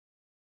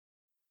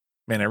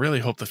Man, I really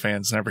hope the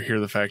fans never hear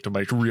the fact of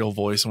my real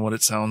voice and what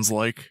it sounds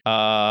like.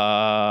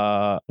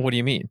 What do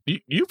you mean?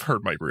 You've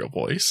heard my real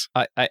voice.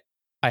 I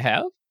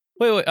have?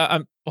 Wait,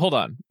 hold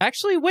on.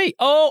 Actually, wait.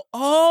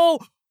 Right.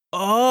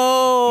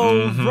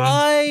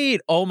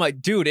 Oh my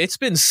dude, it's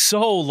been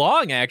so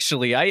long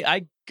actually.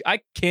 I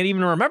can't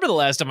even remember the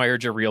last time I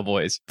heard your real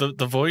voice. The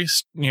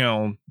voice,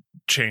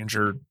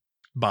 changer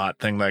bot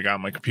thing that I got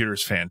on my computer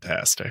is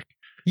fantastic.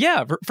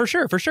 Yeah, for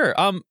sure.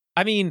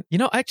 I mean,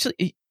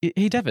 actually,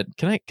 hey Devin,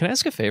 can I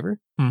ask a favor?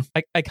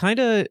 I kind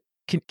of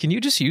can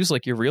you just use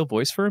like your real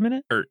voice for a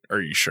minute?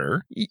 Are you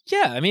sure?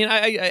 Yeah, I mean,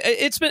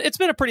 it's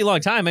been a pretty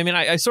long time. I mean,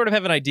 I sort of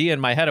have an idea in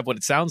my head of what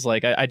it sounds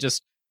like. I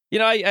just,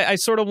 I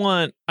sort of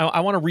want to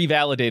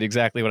revalidate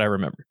exactly what I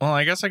remember. Well,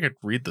 I guess I could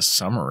read the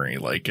summary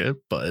like it,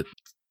 but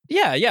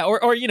yeah,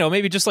 or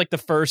maybe just like the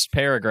first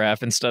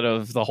paragraph instead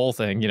of the whole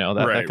thing.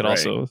 That could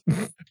also.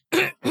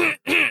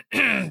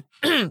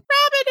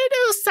 Robin and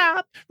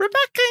Usopp,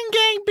 Rebecca and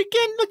gang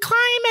begin the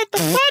climb at the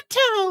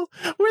plateau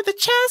where the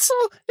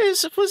castle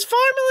was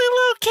formerly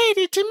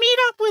located to meet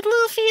up with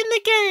Luffy and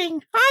the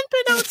gang.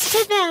 Unbeknownst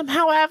to them,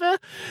 however,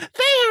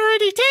 they had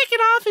already taken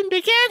off and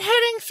began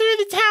heading through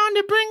the town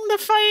to bring the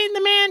fighting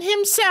the man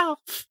himself.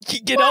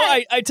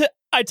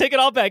 I take it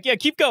all back. Yeah,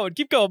 keep going,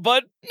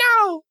 bud.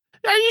 No,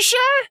 are you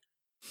sure?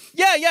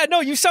 Yeah,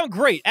 no, you sound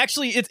great.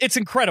 Actually, it's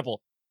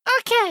incredible.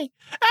 Okay,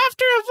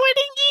 after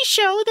avoiding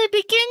Isho, they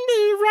begin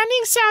the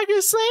running saga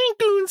slaying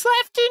goons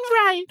left and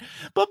right,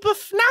 but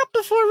not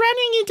before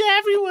running into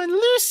everyone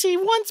Lucy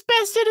once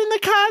bested in the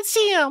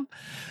Coliseum.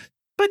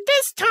 But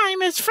this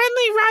time as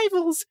friendly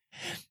rivals,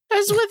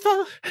 as with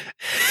the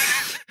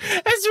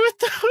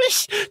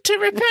wish to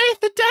repay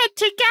the debt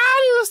to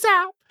God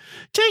Usopp,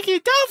 taking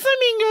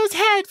Doflamingo's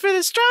head for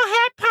the Straw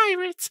Hat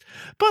Pirates.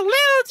 But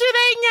little do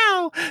they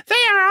know,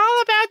 they are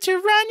all about to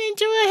run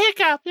into a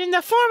hiccup in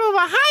the form of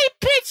a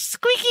high-pitched,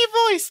 squeaky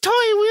voice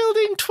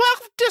toy-wielding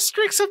 12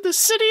 districts of the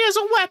city as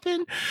a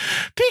weapon.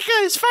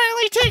 Pika is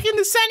finally taking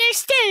the center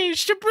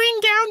stage to bring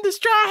down the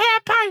Straw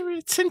Hat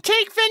Pirates and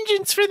take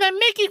vengeance for them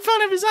making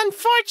fun of his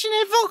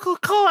unfortunate vocal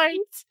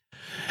cords.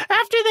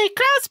 After they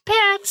cross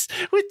paths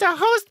with the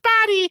host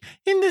body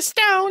in the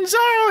stone,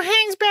 Zoro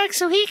hangs back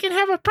so he can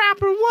have a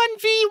proper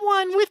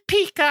 1v1 with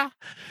Pika.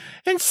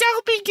 And so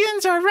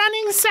begins our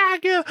running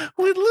saga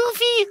with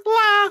Luffy,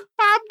 La,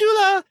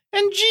 Abdullah,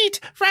 and Jeet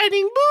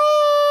riding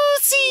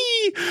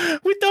Boosie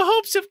with the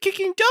hopes of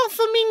kicking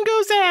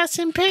Doflamingo's ass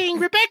and paying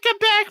Rebecca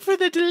back for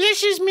the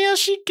delicious meal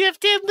she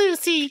gifted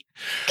Lucy.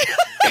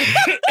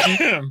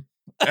 All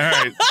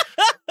right.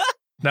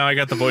 Now I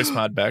got the voice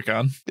mod back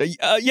on.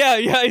 Yeah.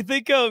 I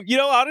think,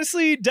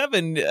 honestly,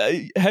 Devin,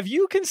 have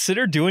you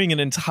considered doing an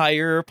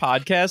entire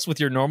podcast with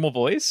your normal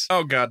voice?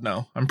 Oh, God,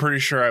 no. I'm pretty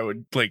sure I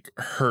would,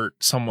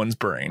 hurt someone's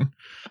brain.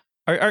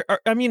 I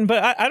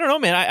don't know,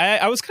 man.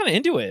 I was kind of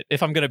into it,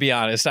 if I'm going to be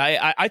honest.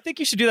 I think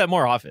you should do that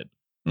more often.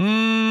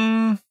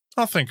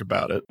 I'll think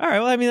about it. All right.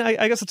 Well, I mean,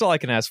 I guess that's all I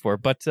can ask for.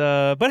 But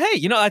hey,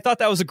 I thought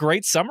that was a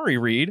great summary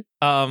read.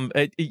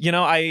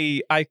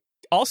 I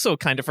also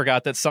kind of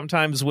forgot that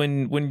sometimes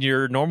when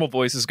your normal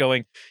voice is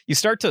going, you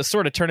start to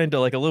sort of turn into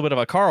like a little bit of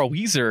a Carl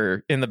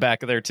Weezer in the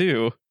back of there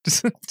too.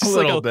 just a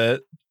little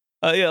bit.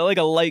 Yeah, like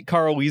a light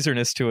Carl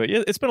Weezerness to it.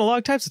 It's been a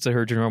long time since I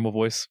heard your normal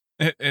voice.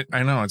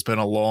 I know it's been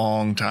a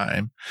long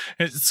time.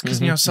 It's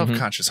because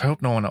self-conscious. I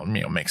hope no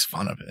one makes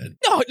fun of it.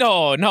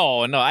 No.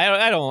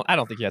 I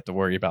don't think you have to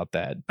worry about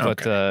that.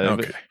 But,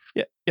 okay.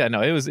 Yeah.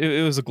 No. It was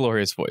a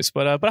glorious voice.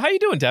 But how you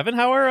doing, Devin?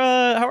 How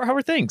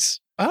are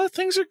things?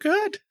 Things are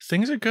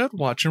good.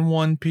 Watching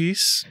One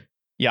Piece.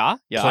 Yeah.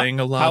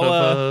 Playing a lot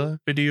of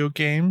video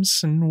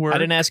games and work. I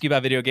didn't ask you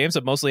about video games.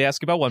 I mostly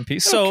asked you about One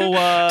Piece. So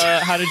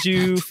how did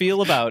you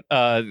feel about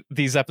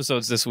these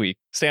episodes this week?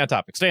 Stay on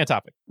topic.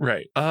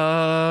 Right.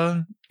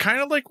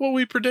 Kind of like what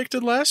we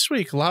predicted last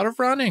week. A lot of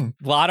running.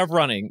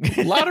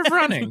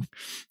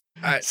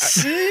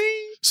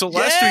 So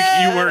last week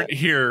you weren't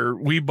here.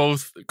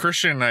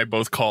 Christian and I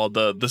both called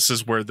this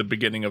is where the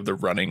beginning of the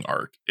running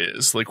arc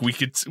is. Like we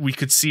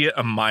could see it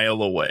a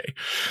mile away.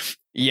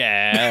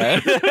 Yeah.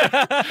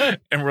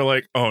 And we're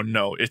like, oh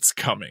no, it's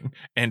coming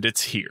and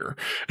it's here.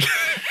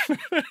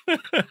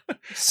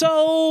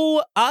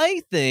 So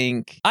I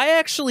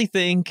actually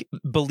think,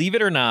 believe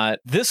it or not,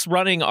 this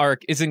running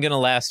arc isn't going to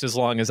last as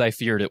long as I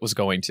feared it was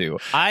going to.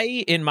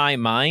 In my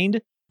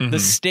mind, the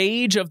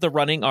stage of the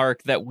running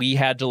arc that we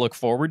had to look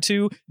forward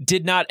to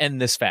did not end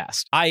this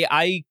fast.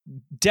 I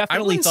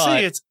definitely wouldn't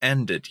say it's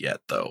ended yet,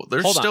 though.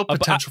 There's still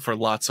potential for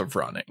lots of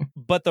running.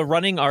 But the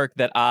running arc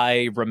that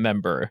I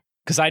remember,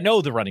 because I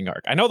know the running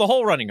arc, I know the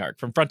whole running arc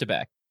from front to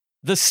back.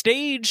 The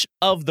stage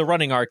of the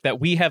running arc that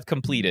we have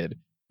completed,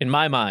 in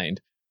my mind,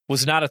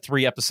 was not a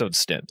 3-episode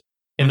stint.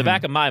 In the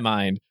back of my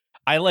mind,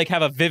 I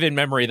have a vivid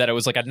memory that it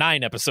was like a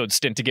 9-episode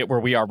stint to get where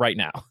we are right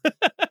now.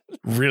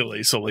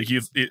 Really? So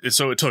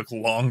so it took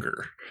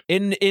longer.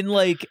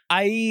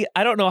 I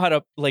don't know how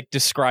to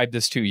describe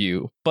this to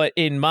you, but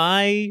in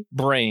my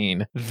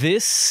brain,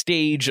 this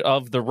stage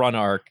of the run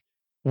arc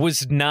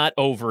was not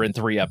over in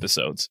 3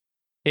 episodes.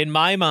 In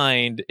my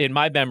mind, in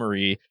my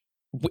memory,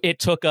 it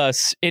took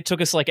us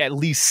like at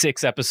least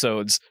 6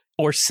 episodes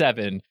or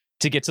 7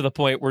 to get to the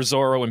point where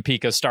Zoro and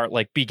Pika start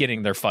like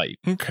beginning their fight.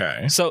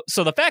 Okay. So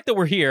the fact that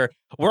we're here,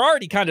 we're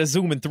already kind of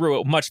zooming through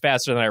it much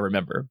faster than I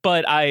remember.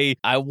 But I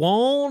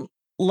won't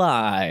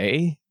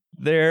lie.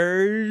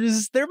 There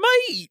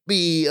might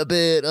be a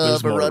bit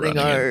of a running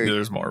arc.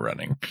 There's more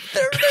running.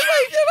 There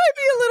might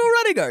be a little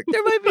running arc.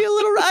 There might be a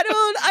little.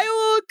 I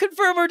won't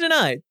confirm or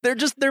deny.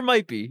 There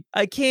might be.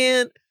 I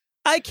can't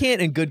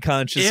in good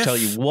conscience tell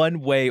you one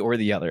way or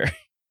the other.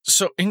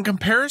 So in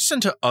comparison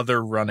to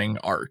other running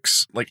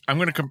arcs, like I'm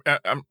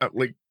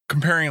like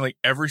comparing like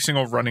every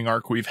single running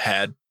arc we've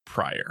had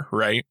prior,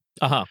 right?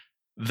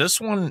 This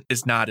one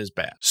is not as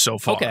bad so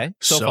far. Okay,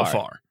 so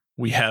far.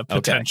 We have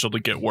potential to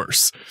get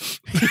worse.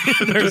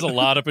 There's a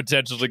lot of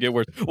potential to get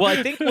worse. Well,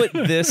 I think what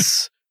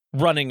this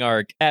running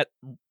arc at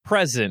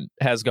present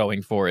has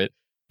going for it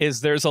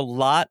is there's a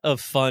lot of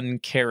fun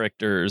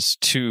characters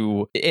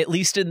to, at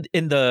least in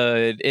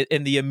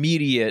the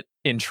immediate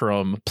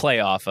interim, play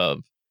off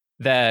of,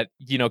 that,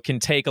 you know, can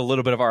take a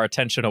little bit of our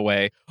attention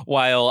away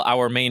while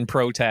our main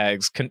pro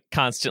tags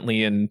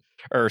constantly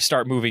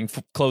start moving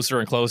closer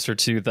and closer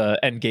to the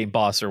end game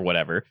boss or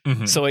whatever.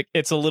 Mm-hmm. So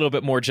it's a little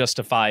bit more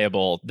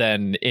justifiable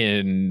than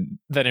in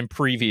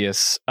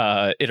previous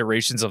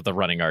iterations of the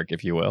running arc,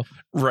 if you will.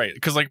 Right,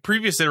 because like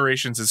previous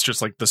iterations, it's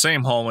just like the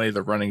same hallway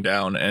they're running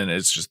down, and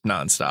it's just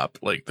nonstop.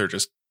 Like they're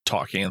just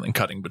talking and then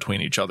cutting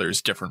between each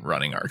other's different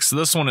running arcs. So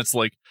this one, it's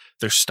like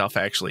there's stuff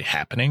actually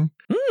happening.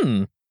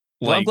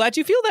 Well, I'm glad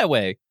you feel that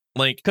way.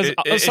 Like,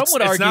 because some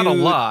would argue it's not a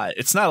lot.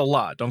 It's not a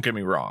lot. Don't get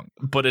me wrong,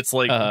 but it's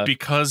like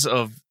because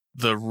of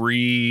the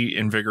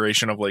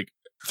reinvigoration of like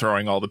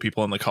throwing all the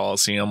people in the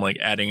Coliseum, like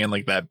adding in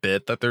like that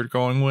bit that they're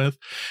going with.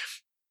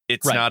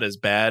 It's not as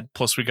bad.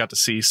 Plus, we got to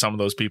see some of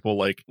those people,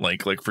 like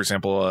for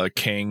example,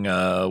 King.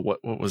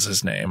 What was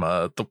his name?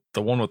 The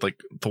one with like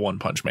the One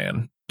Punch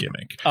Man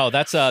gimmick. Oh,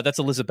 that's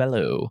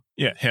Elizabello.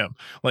 Yeah, him.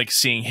 Like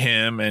seeing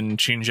him and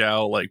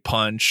Chinjiao like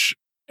punch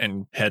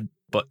and head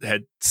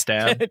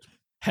stab.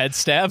 Head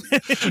stab.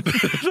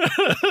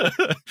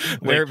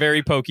 Very,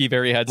 very pokey,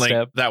 very head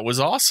stab. That was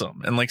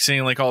awesome. And like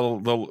seeing like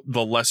all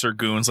the lesser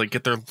goons like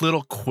get their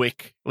little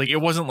quick, like it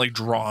wasn't like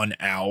drawn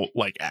out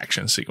like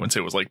action sequence.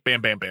 It was like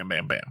bam, bam, bam,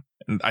 bam, bam.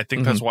 And I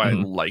think that's why I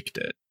liked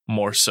it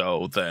more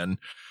so than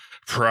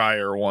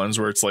prior ones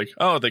where it's like,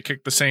 oh, they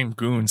kick the same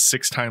goon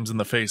 6 times in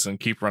the face and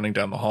keep running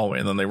down the hallway,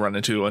 and then they run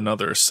into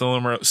another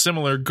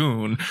similar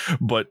goon,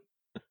 but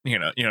you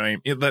know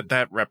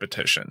that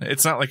repetition.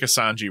 It's not like a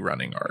Sanji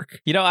running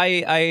arc. You know,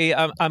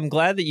 I'm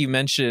glad that you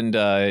mentioned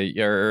that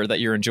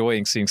you're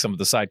enjoying seeing some of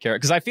the side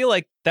characters, because I feel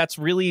like that's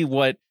really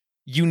what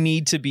you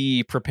need to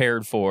be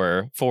prepared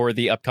for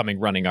the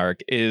upcoming running arc.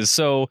 Is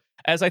so,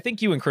 as I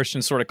think you and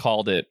Christian sort of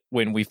called it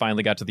when we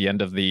finally got to the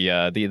end of the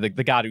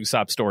God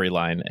Usopp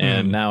storyline,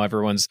 and now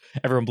everyone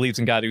believes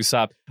in God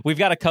Usopp. We've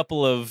got a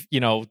couple of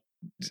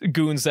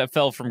goons that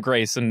fell from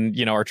grace and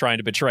are trying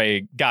to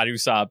betray God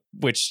Usopp,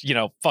 which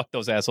fuck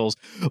those assholes.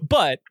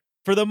 But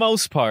for the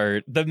most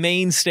part, the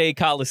mainstay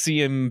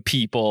Coliseum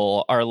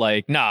people are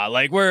like, nah,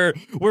 like we're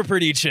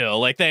pretty chill.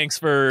 Like, thanks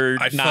for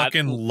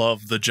fucking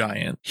love the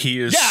giant.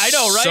 He is I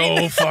know, right?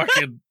 So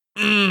fucking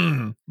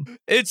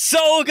it's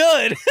so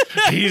good.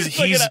 he's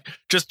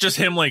just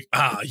him like,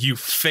 you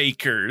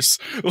fakers,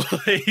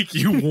 like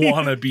you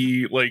want to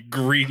be like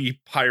greedy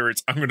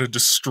pirates. I'm gonna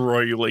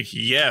destroy you. Like,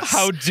 yes,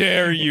 how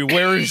dare you?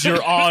 Where is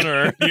your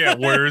honor? Yeah,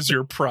 where is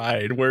your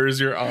pride? Where is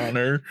your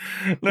honor?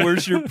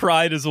 Where's your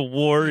pride as a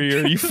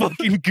warrior, you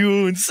fucking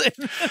goons?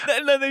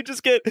 And then they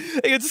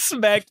get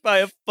smacked by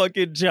a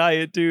fucking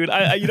giant, dude.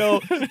 I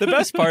the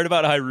best part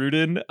about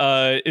Hiruden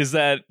is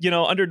that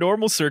under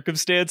normal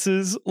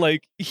circumstances,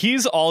 like,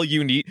 he's all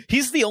you need.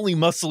 He's the only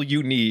muscle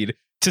you need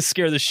to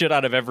scare the shit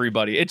out of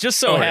everybody. It just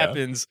so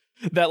happens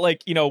that,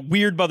 like,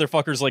 weird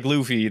motherfuckers like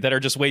Luffy that are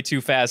just way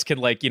too fast can,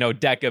 like,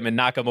 deck him and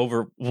knock him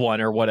over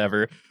one or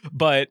whatever.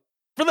 But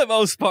for the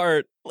most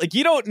part, like,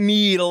 you don't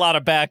need a lot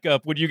of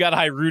backup when you got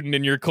Hiruden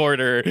in your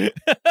corner.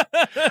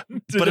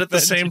 But at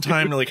the same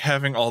time, like,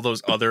 having all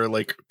those other,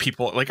 like,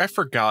 people, like, I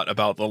forgot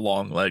about the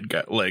long leg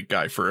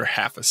guy for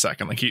half a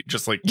second. Like, he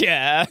just, like,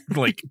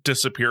 like,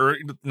 disappear.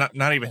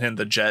 Not even in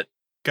the jet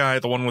guy,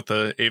 the one with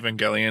the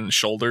Evangelion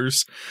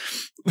shoulders.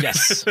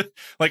 Yes.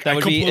 Like, that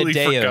would be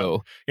Hideo.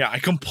 Yeah, I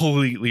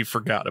completely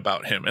forgot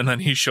about him. And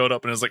then he showed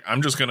up and was like,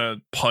 I'm just gonna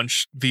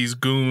punch these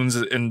goons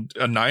and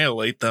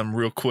annihilate them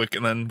real quick,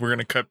 and then we're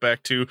gonna cut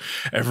back to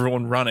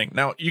everyone running.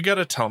 Now, you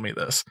gotta tell me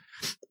this.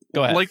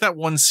 Go ahead. Like that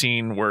one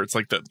scene where it's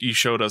like that you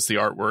showed us the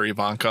art where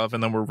Ivankov,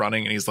 and then we're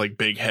running and he's like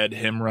big head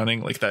him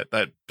running, like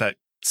that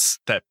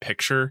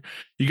picture.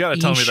 You gotta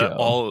tell me that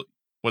all.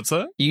 What's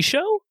that?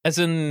 Isho? As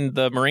in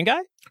the Marine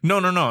guy? No.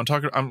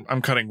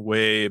 I'm cutting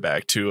way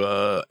back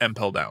to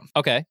Impel Down.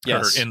 Okay.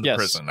 Yes. Or in the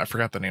prison. I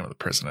forgot the name of the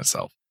prison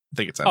itself. I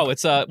think it's Impel.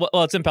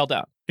 It's Impel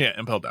Down. Yeah,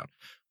 Impel Down.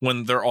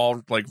 When they're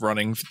all like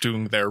running,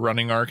 doing their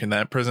running arc in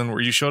that prison, where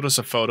you showed us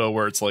a photo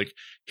where it's like,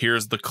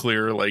 here's the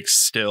clear like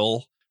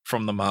still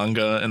from the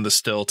manga and the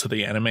still to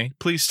the anime.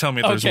 Please tell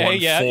me there's one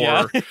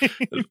for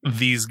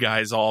these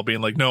guys all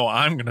being like, no,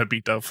 I'm gonna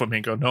beat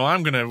Doflamingo. No,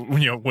 I'm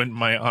gonna win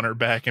my honor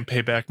back and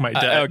pay back my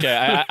debt.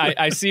 Okay,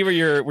 I see where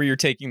you're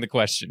taking the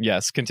question.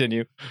 Yes,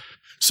 continue.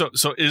 So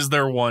is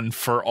there one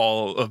for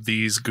all of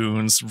these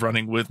goons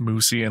running with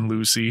Moosey and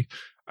Lucy?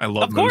 I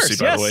love Moosey,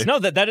 by the way. No,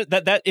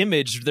 that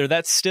image there,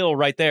 that still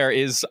right there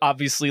is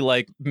obviously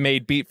like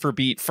made beat for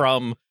beat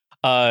from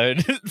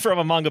from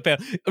a manga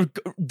panel,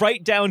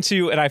 right down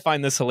to, and I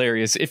find this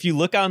hilarious. If you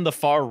look on the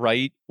far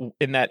right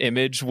in that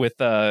image with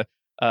oh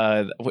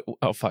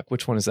fuck,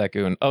 which one is that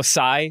goon? Oh,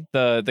 Sai,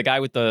 the guy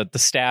with the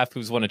staff,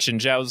 who's one of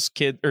Chinjao's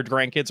kid or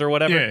grandkids or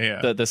whatever.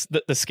 Yeah.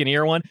 The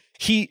skinnier one.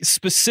 He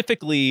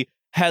specifically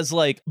has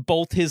like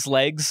both his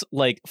legs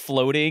like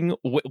floating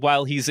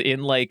while he's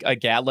in like a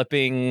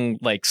galloping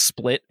like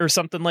split or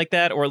something like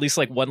that, or at least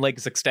like one leg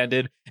is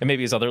extended and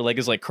maybe his other leg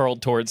is like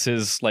curled towards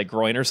his like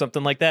groin or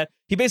something like that.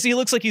 He basically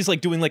looks like he's like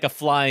doing like a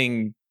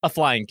flying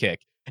kick.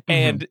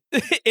 And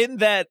in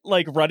that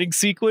like running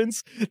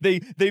sequence, they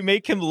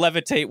make him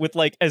levitate with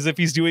like as if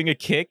he's doing a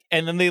kick,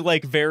 and then they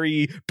like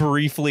very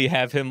briefly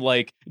have him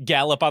like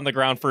gallop on the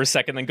ground for a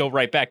second, then go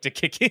right back to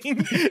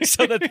kicking,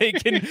 so that they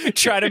can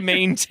try to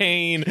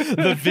maintain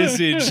the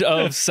visage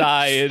of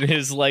Sai in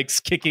his like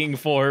kicking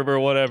form or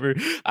whatever.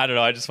 I don't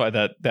know. I just find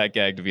that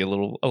gag to be a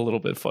little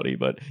bit funny,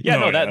 but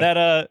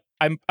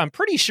I'm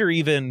pretty sure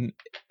even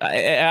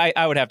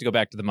I would have to go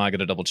back to the manga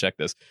to double check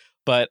this,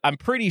 but I'm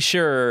pretty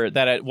sure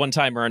that at one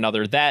time or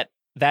another that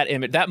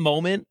image, that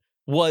moment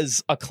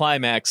was a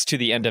climax to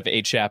the end of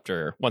a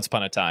chapter Once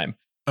Upon a Time,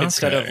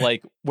 instead of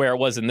like where it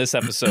was in this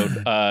episode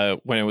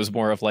when it was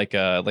more of like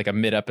a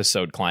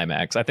mid-episode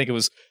climax. I think it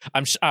was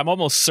I'm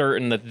almost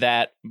certain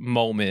that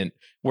moment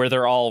where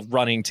they're all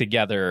running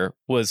together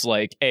was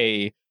like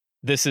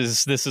this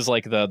is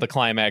like the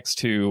climax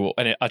to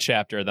a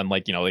chapter, then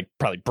like like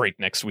probably break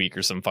next week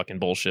or some fucking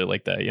bullshit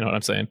like that. You know what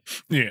I'm saying?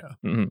 Yeah.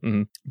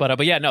 Mm-hmm.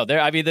 But yeah, no. There.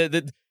 I mean,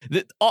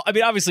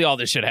 obviously all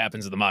this shit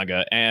happens in the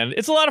manga, and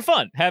it's a lot of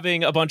fun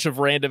having a bunch of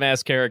random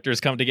ass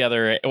characters come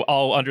together,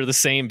 all under the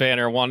same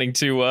banner, wanting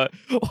to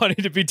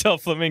beat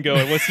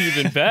Doflamingo. And what's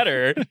even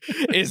better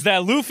is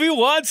that Luffy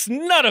wants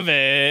none of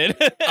it.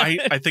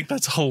 I think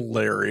that's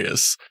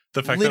hilarious.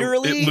 The fact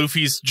that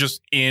Luffy's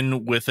just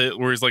in with it,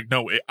 where he's like,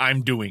 "No,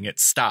 I'm doing it.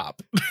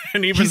 Stop."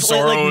 And even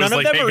Zoro is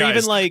like, "Hey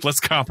guys,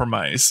 let's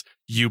compromise.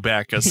 You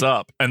back us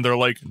up." And they're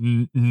like,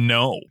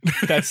 "No,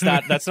 that's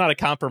not a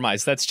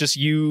compromise. That's just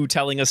you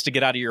telling us to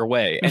get out of your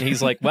way." And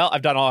he's like, "Well,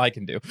 I've done all I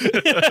can do.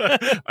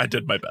 I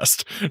did my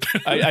best.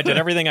 I did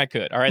everything I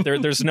could. All right,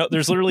 there's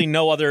literally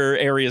no other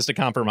areas to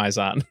compromise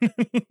on.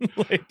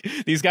 Like,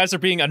 these guys are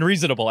being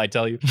unreasonable. I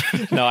tell you.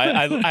 No,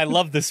 I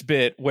love this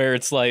bit where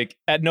it's like,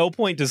 at no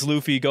point does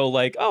Luffy go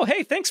like, "Oh,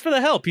 hey, thanks for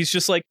the help." He's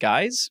just like,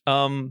 "Guys,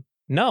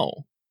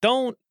 no,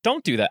 don't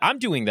do that. I'm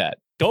doing that.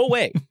 Go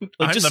away.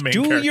 Like, just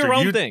do character. Your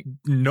own thing."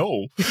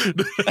 No.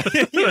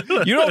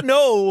 You don't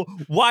know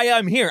why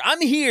I'm here.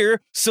 I'm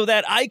here so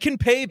that I can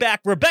pay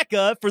back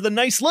Rebecca for the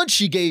nice lunch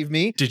she gave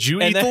me. Did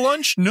you eat the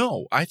lunch?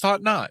 No, I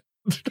thought not.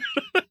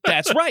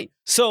 That's right.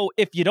 So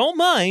if you don't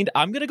mind,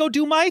 I'm going to go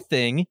do my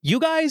thing. You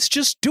guys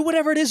just do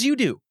whatever it is you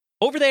do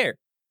over there,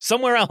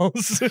 somewhere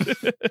else.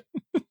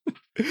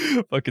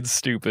 Fucking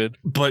stupid.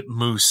 But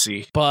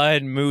Moosey.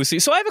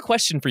 So I have a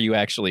question for you,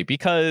 actually,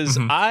 because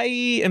I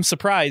am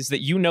surprised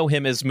that you know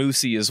him as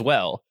Moosey as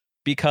well,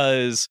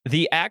 because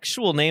the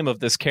actual name of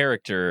this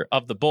character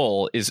of the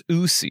bull is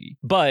Usi,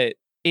 but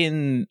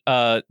in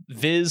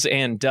Viz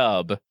and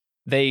dub,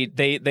 they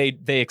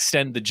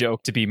extend the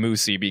joke to be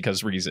Moosey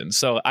because reasons.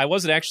 So I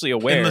wasn't actually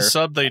aware. In the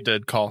sub, they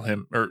did call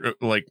him, or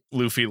like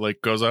Luffy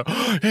like goes out,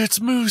 "Oh, it's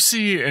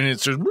Moosey," and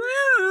it's just,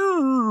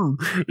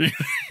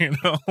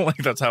 like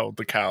that's how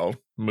the cow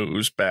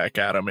moves back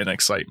at him in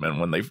excitement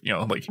when they,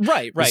 like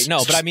right.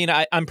 No, but I mean,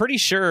 I'm pretty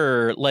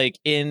sure like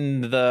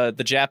in the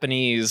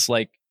Japanese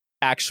like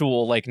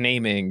actual like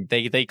naming,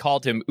 they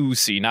called him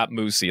Usi, not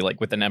Moosey, like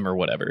with an M or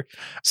whatever.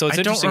 So it's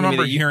interesting. I don't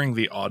remember hearing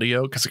the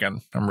audio because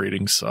again, I'm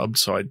reading sub,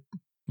 so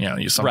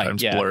you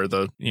sometimes blur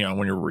the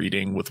when you're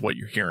reading with what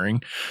you're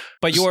hearing.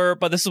 But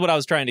this is what I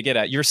was trying to get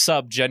at. Your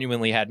sub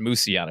genuinely had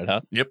Moosey on it,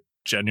 huh? Yep,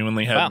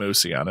 genuinely had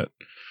Moosey on it.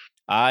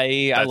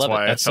 I love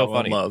it. That's so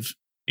funny. Love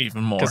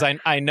even more because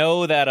I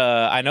know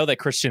that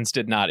Christians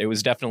did not. It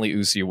was definitely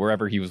Usi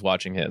wherever he was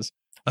watching his.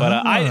 But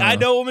I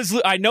know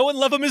and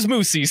love him as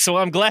Moosey, so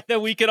I'm glad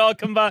that we could all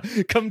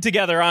come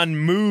together on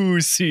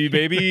Moosey,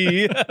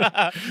 baby.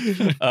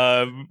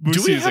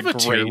 Do we have a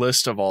tier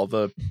list of all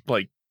the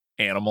like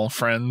animal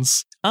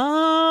friends?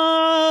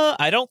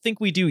 I don't think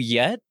we do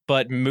yet,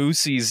 but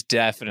Moosey's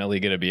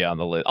definitely going to be on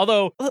the list.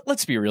 Although,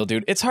 let's be real,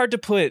 dude. It's hard to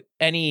put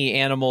any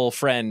animal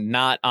friend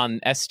not on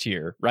S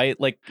tier, right?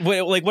 Like what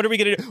are we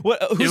going to do?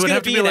 Who's going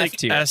to be in like F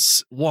tier?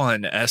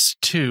 S1,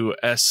 S2,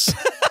 S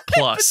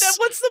plus. But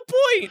what's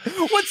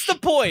the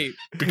point?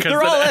 Because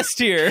they're all S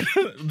tier.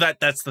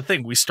 That's the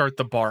thing. We start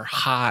the bar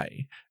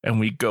high and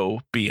we go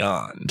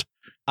beyond.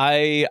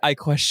 I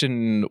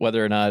question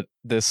whether or not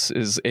this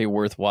is a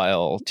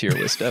worthwhile tier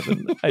list,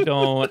 Evan. I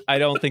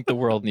don't think the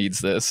world needs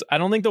this. I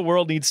don't think the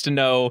world needs to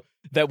know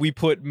that we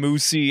put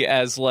Moosey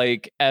as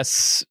like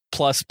S++,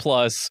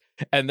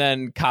 and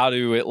then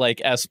Kadu at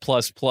like S++,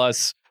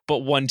 but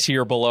one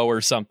tier below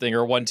or something,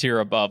 or one tier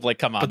above. Like,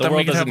 come on, But the then we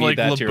world could doesn't have need like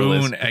that tier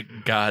list. Laboon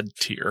at God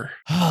tier.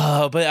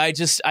 But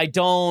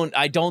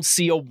I don't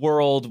see a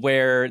world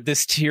where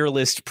this tier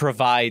list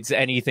provides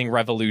anything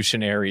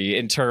revolutionary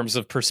in terms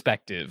of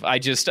perspective.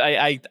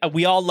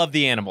 We all love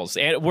the animals.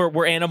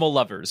 We're animal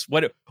lovers.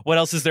 What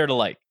else is there to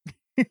like?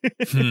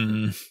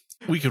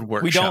 We could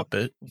workshop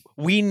it.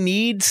 We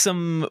need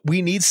some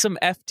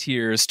F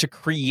tiers to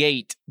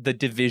create the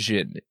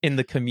division in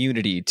the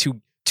community to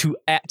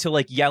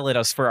like yell at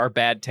us for our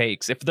bad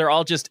takes. If they're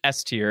all just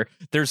S tier,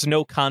 there's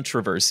no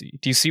controversy.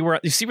 Do you see where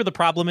the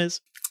problem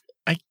is?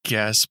 I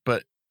guess,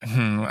 but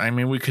I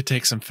mean, we could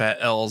take some fat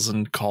L's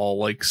and call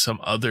like some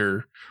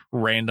other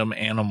random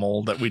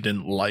animal that we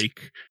didn't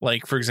like.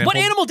 Like, for example, what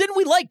animal didn't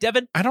we like,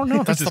 Devin? I don't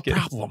know. That's the kidding.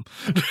 problem.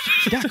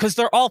 Yeah, because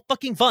they're all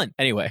fucking fun.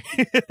 Anyway,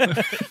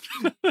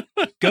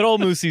 good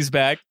old Moosey's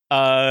back.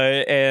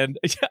 And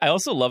I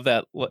also love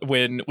that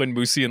when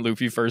Moosey and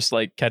Luffy first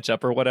like catch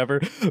up or whatever,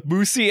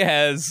 Moosey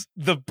has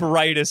the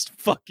brightest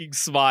fucking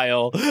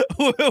smile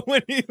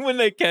when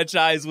they catch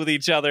eyes with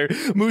each other.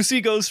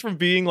 Moosey goes from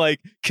being like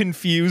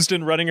confused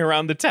and running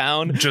around the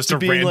town, just a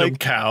random like,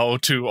 cow,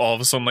 to all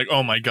of a sudden like,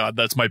 oh my god,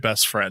 that's my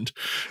best friend.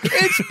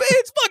 It's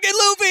fucking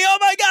Luffy. Oh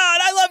my god,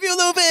 I love you,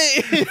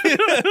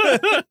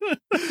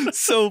 Luffy.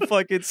 So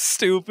fucking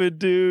stupid,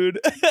 dude.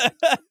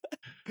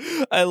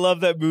 I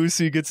love that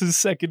Moosey gets his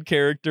second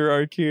character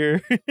arc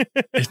here.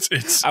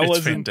 It's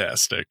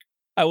fantastic.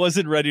 I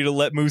wasn't ready to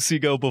let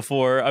Moosey go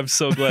before. I'm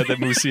so glad that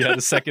Moosey had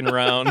a second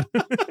round.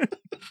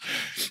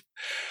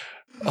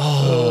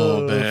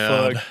 Oh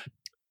man. Fuck.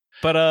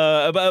 But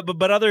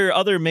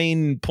other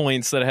main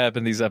points that happen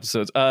in these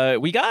episodes.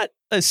 We got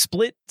a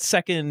split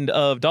second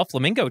of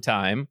Doflamingo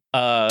time.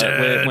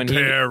 Dead when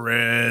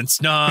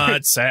parents,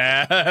 not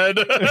sad.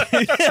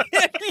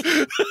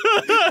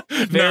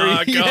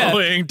 Not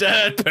going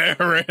dead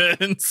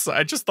parents.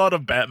 I just thought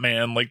of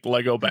Batman, like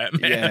Lego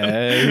Batman.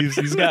 Yeah,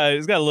 he's got a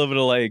little bit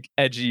of like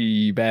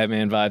edgy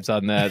Batman vibes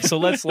on that. So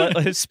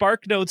his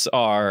spark notes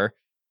are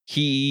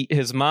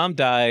his mom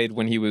died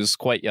when he was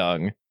quite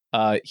young.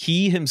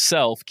 He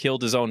himself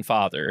killed his own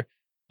father.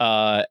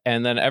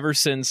 And then ever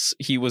since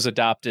he was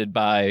adopted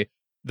by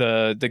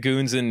the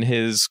goons in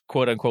his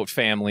quote unquote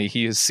family,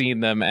 he has seen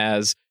them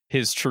as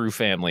his true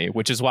family,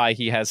 which is why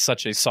he has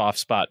such a soft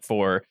spot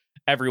for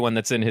everyone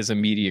that's in his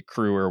immediate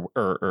crew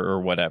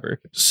or whatever.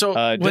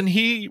 So when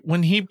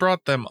he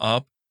brought them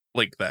up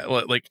like that,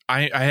 like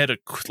I had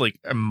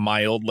a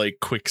mild, like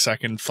quick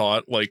second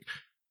thought, like,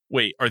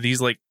 wait, are these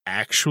like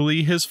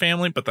actually his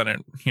family? But then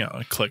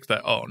it clicked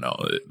that, oh no,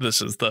 this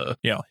is the,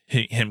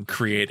 him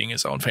creating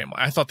his own family.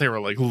 I thought they were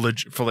like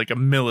legit for like a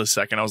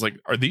millisecond. I was like,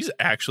 are these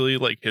actually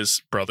like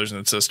his brothers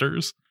and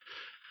sisters?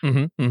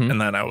 Mm-hmm, mm-hmm.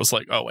 And then I was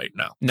like, oh wait,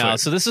 no. No,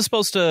 so this is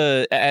supposed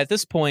to, at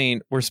this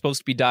point, we're supposed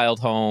to be dialed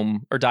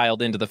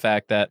into the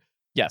fact that,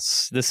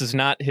 yes, this is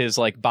not his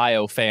like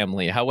bio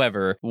family.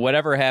 However,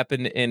 whatever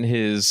happened in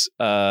his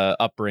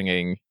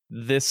upbringing,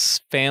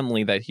 this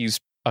family that he's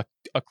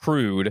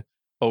accrued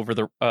over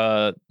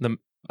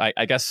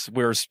I guess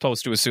we're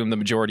supposed to assume the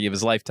majority of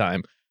his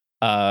lifetime,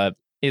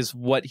 is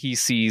what he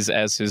sees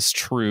as his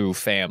true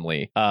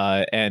family.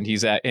 And he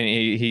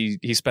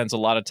spends a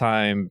lot of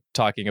time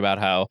talking about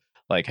how,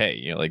 like,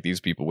 hey, like these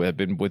people have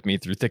been with me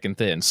through thick and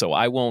thin, so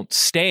I won't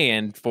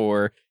stand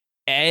for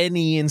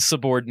any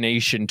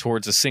insubordination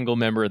towards a single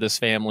member of this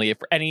family. If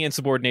any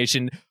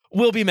insubordination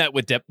will be met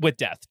with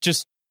death.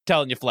 Just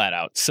telling you flat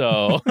out.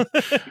 So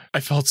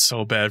I felt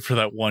so bad for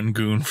that one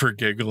goon for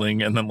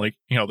giggling, and then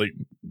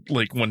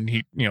like when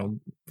he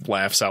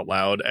laughs out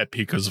loud at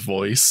Pika's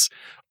voice.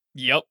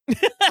 Yep.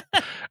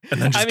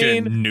 And then just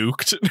getting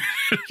nuked.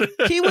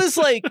 He was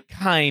like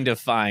kind of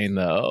fine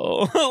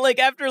though. Like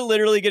after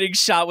literally getting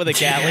shot with a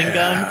Gatling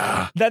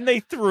gun, then they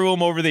threw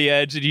him over the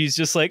edge and he's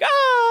just like,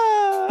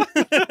 ah.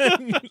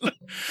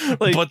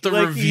 But the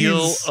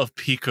reveal of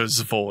Pika's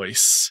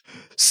voice.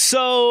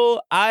 So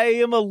I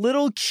am a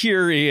little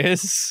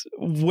curious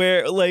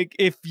where, like,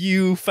 if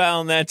you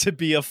found that to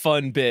be a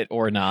fun bit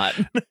or not.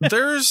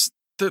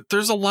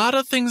 There's a lot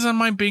of things on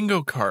my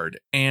bingo card,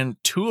 and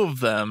two of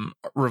them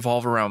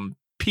revolve around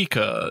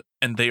Pika,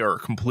 and they are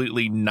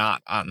completely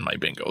not on my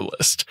bingo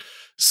list.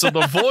 So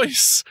the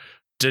voice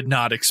did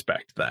not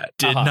expect that.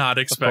 Did not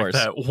expect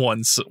that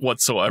once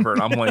whatsoever.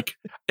 And I'm like,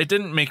 it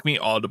didn't make me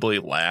audibly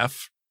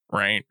laugh,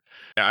 right?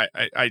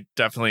 I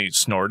definitely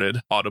snorted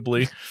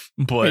audibly,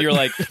 but you're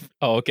like,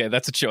 oh, okay,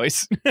 that's a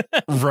choice.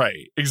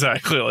 Right,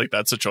 exactly. Like,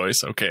 that's a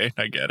choice. Okay,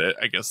 I get it.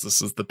 I guess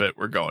this is the bit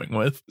we're going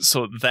with.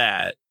 So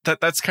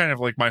that's kind of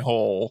like my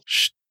whole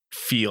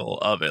feel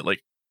of it.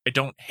 Like, I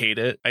don't hate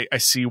it. I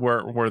see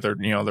where they're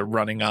they're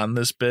running on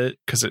this bit,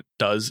 because it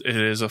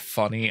is a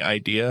funny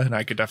idea, and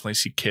I could definitely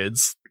see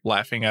kids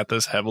laughing at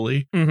this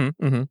heavily.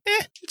 Mm-hmm, mm-hmm.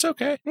 It's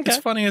okay. It's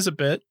funny as a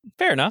bit.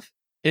 Fair enough.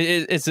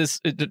 Is this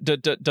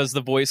does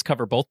the voice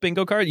cover both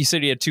bingo cards? You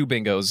said you had 2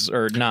 bingos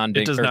or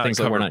non-bingo. It does or not things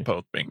cover that were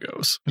both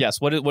bingos.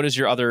 Yes. What is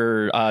your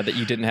other that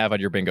you didn't have on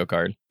your bingo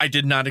card? I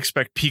did not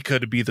expect Pika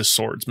to be the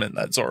swordsman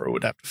that Zoro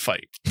would have to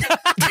fight.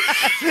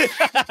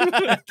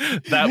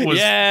 That was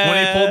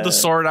when he pulled the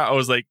sword out. I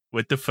was like,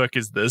 "What the fuck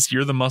is this?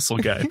 You're the muscle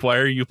guy. Why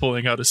are you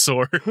pulling out a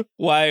sword?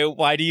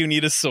 Why do you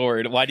need a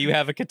sword? Why do you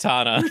have a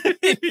katana?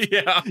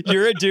 Yeah,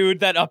 You're a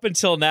dude that up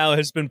until now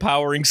has been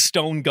powering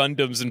stone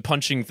Gundams and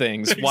punching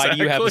things. Why do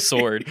you have a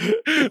sword?"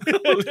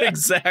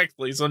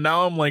 Exactly. So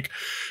now I'm like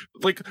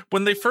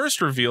when they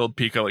first revealed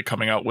Pika like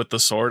coming out with the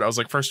sword, I was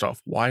like, first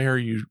off, why are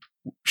you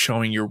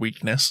showing your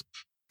weakness?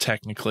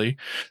 Technically.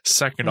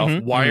 Second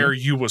off, why are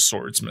you a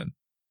swordsman?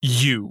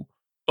 You.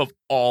 Of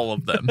all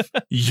of them,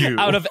 you.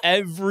 Out of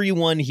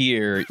everyone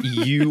here,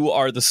 you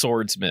are the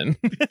swordsman.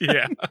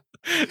 Yeah.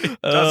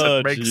 It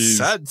doesn't make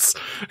sense.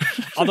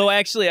 Although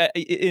actually,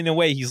 in a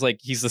way,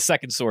 he's the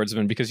second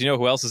swordsman, because you know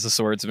who else is a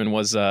swordsman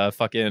was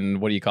fucking,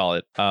 what do you call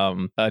it?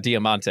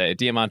 Diamante.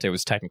 Diamante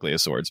was technically a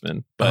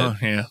swordsman. But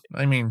yeah.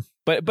 I mean,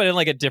 but in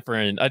like a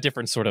different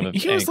sort of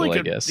angle,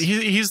 I guess.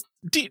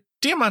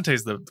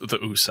 Diamante's the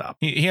Usopp.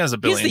 He has a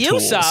billion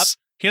tools. Usopp?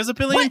 He has a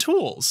billion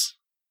tools.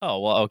 Oh,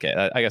 well, okay.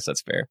 I guess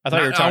that's fair. I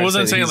thought you were trying I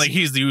wasn't to say saying like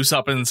he's the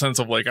Usopp in the sense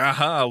of like,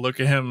 aha,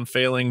 look at him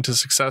failing to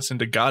success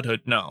into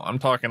godhood. No, I'm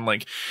talking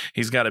like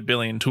he's got a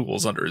billion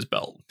tools under his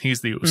belt.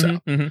 He's the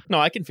Usopp. No,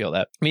 I can feel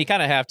that. I mean, you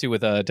kind of have to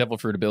with a devil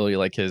fruit ability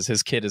like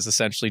his kid is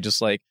essentially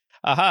just like,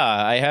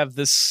 aha, I have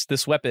this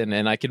weapon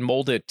and I can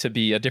mold it to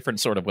be a different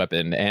sort of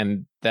weapon.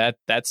 And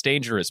that's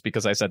dangerous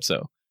because I said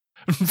so.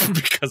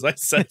 Because I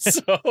said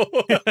so.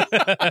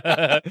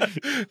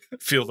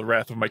 Feel the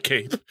wrath of my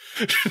cape.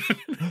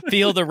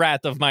 Feel the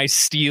wrath of my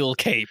steel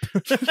cape.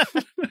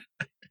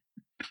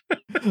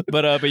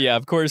 But yeah,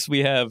 of course we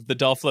have the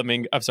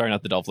Doflamingo. I'm sorry,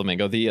 not the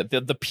Doflamingo.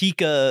 The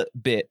Pika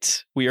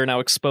bit. We are now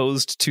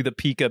exposed to the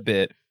Pika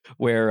bit,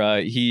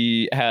 where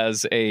he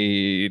has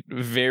a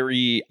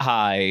very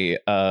high,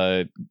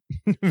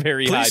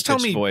 very high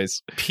pitched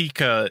voice.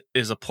 Pika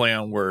is a play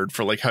on word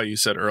for like how you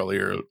said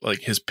earlier, like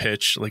his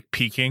pitch, like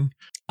peaking.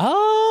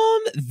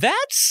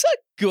 That's a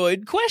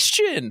good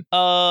question.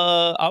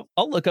 I'll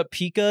look up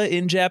Pika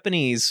in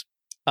Japanese.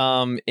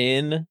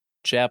 In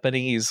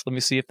Japanese. Let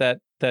me see if that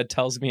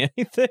tells me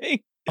anything.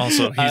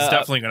 Also, he's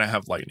definitely going to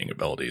have lightning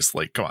abilities.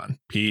 Like, come on.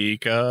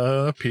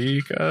 Pikachu.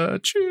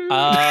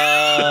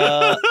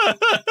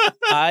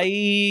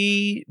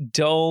 I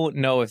don't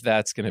know if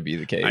that's going to be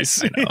the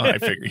case. I know. I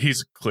figure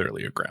he's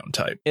clearly a ground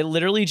type. It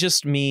literally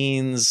just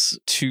means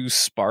to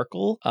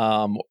sparkle,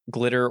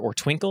 glitter, or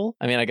twinkle.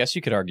 I mean, I guess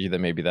you could argue that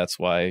maybe that's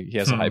why he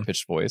has a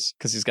high-pitched voice,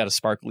 because he's got a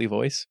sparkly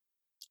voice.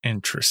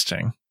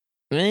 Interesting.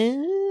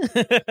 Hence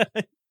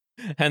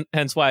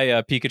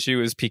why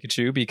Pikachu is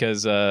Pikachu,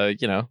 because,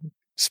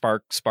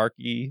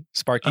 Sparky.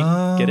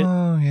 Oh, get it?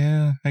 Oh,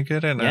 yeah. I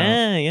get it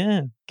now.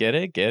 Yeah. Get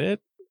it?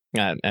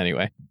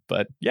 Anyway,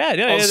 but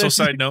yeah. Also,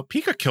 side note,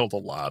 Pika killed a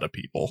lot of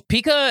people.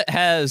 Pika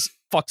has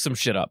fucked some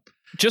shit up.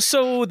 Just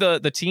so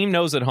the team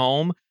knows at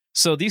home.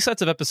 So these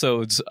sets of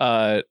episodes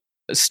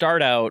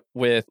start out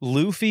with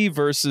Luffy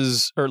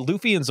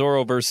and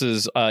Zoro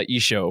versus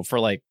Isho for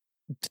like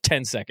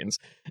 10 seconds.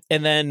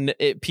 And then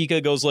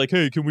Pika goes like,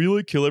 hey, can we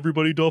like kill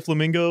everybody,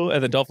 Doflamingo?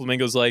 And then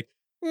Doflamingo's like,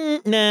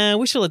 nah,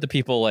 we should let the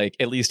people like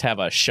at least have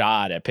a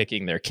shot at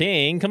picking their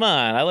king. Come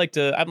on,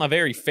 I'm a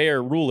very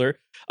fair ruler.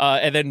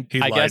 And then he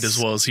lied as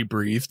well as he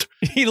breathed.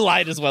 He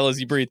lied as well as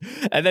he breathed.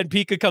 And then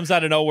Pika comes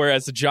out of nowhere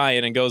as a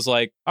giant and goes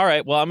like, all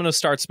right, well, I'm going to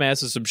start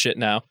smashing some shit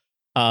now.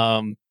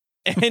 And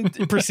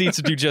proceeds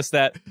to do just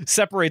that.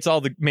 Separates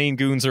all the main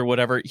goons or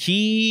whatever.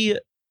 He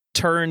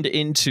turned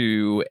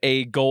into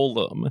a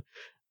golem,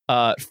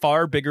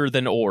 far bigger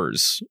than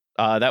oars.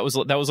 That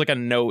was like a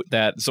note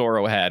that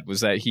Zoro had, was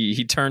that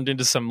he turned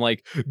into some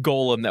like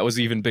golem that was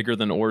even bigger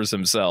than Oars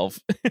himself.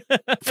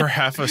 For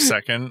half a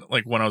second,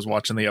 like when I was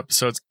watching the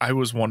episodes, I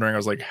was wondering, I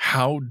was like,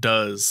 how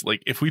does,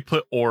 like, if we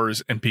put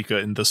Oars and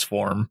Pika in this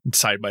form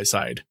side by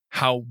side,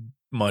 how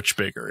much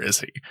bigger is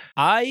he?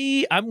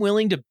 I'm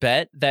willing to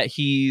bet that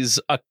he's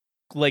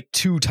like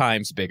 2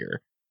 times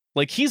bigger.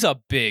 Like, he's a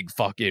big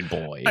fucking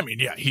boy. I mean,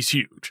 yeah, he's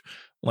huge.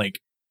 Like,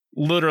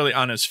 literally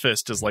on his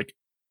fist is like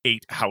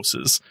 8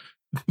 houses.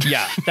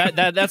 Yeah,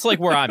 that's like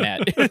where I'm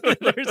at.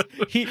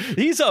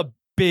 He's a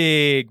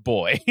big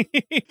boy.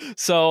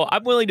 So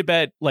I'm willing to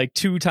bet like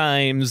 2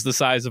 times the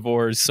size of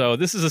Oars. So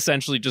this is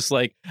essentially just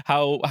like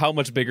how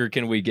much bigger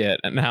can we get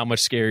and how much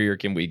scarier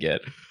can we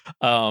get?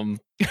 I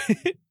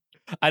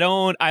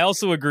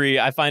also agree.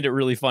 I find it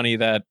really funny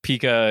that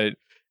Pika,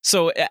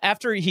 so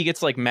after he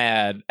gets like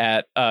mad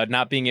at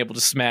not being able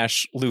to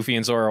smash Luffy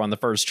and Zoro on the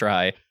first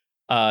try,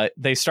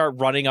 they start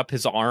running up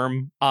his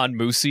arm on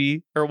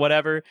Musi or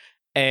whatever.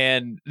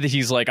 And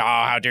he's like, oh,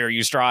 how dare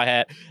you, Straw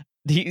Hat.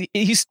 He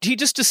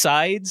just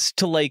decides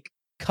to like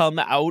come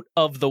out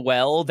of the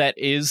well that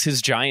is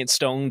his giant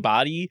stone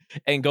body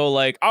and go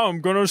like,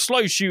 I'm gonna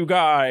slice you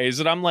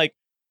guys. And I'm like,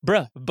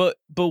 Bruh, but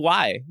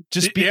why?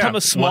 Just become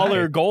a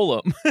smaller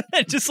golem.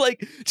 just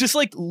like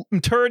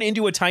turn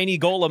into a tiny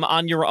golem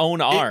on your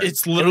own arm.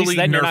 It's literally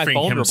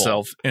nerfing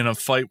himself in a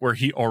fight where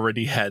he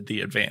already had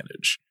the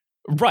advantage.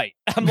 Right.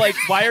 I'm like,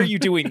 why are you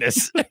doing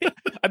this?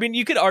 I mean,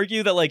 you could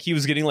argue that like he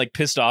was getting like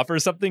pissed off or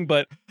something,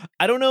 but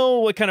I don't know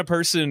what kind of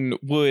person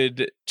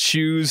would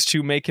choose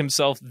to make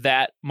himself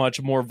that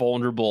much more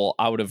vulnerable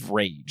out of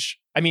rage.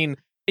 I mean,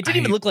 it didn't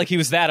even look like he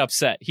was that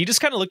upset. He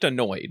just kind of looked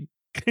annoyed.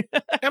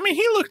 I mean,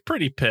 he looked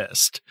pretty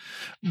pissed,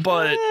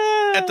 but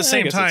at the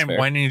same time,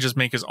 why didn't he just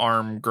make his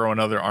arm grow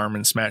another arm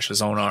and smash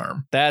his own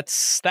arm?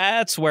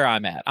 That's where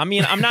I'm at. I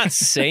mean, I'm not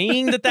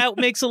saying that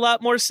makes a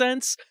lot more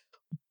sense,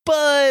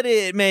 but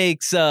it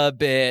makes a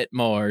bit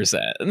more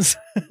sense.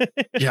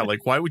 Yeah,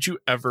 like why would you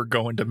ever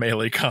go into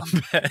melee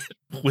combat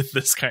with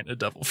this kind of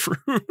devil fruit?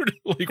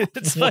 Like,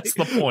 what's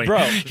the point? Bro,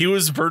 he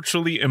was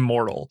virtually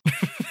immortal.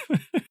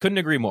 Couldn't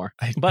agree more.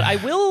 But I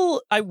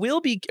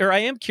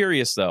am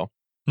curious though.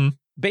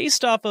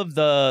 Based off of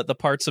the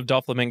parts of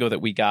Doflamingo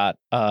that we got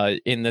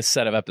in this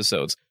set of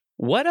episodes,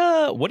 what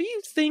do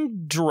you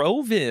think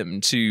drove him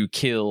to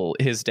kill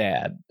his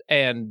dad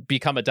and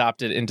become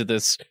adopted into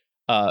this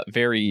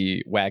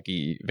very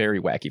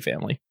wacky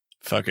family?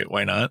 Fuck it,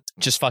 why not?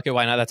 Just fuck it,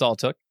 why not? That's all it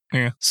took.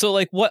 Yeah. So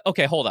like what?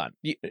 Okay, hold on.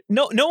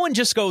 No one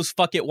just goes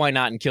fuck it, why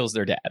not, and kills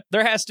their dad.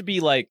 There has to be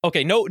like,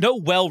 okay, no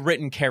well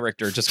written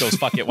character just goes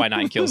fuck it, why not,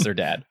 and kills their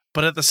dad.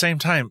 But at the same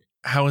time,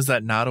 how is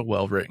that not a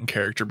well-written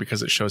character?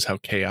 Because it shows how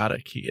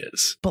chaotic he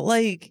is. But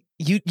like,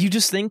 you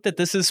just think that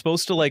this is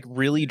supposed to like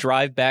really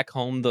drive back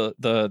home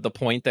the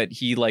point that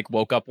he like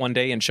woke up one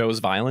day and chose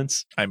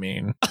violence? I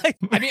mean,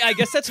 I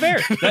guess that's fair.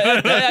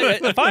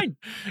 Fine.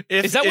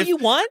 Is that what you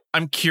want?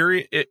 I'm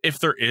curious if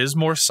there is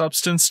more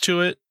substance to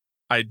it.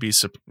 I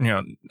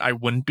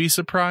wouldn't be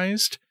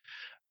surprised.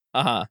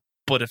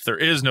 But if there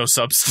is no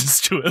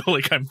substance to it,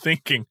 like I'm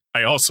thinking,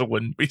 I also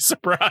wouldn't be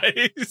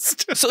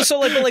surprised. so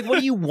like, what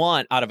do you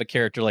want out of a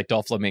character like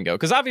Doflamingo?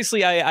 Because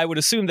obviously, I would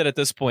assume that at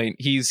this point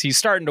he's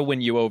starting to win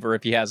you over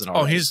if he hasn't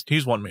already. Oh,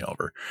 he's won me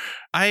over.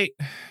 I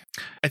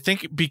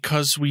think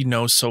because we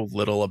know so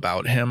little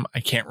about him, I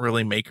can't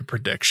really make a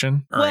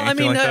prediction. Well, I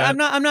mean, like I'm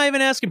not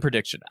even asking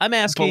prediction. I'm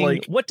asking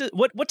like, what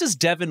does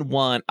Devin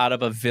want out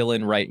of a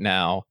villain right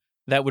now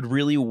that would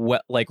really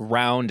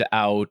round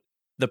out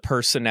the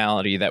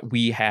personality that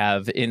we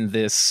have in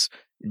this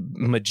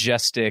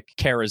majestic,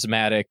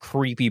 charismatic,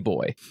 creepy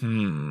boy?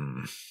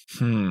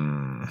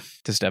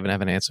 Does Devin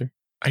have an answer?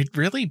 I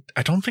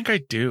don't think I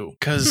do,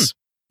 because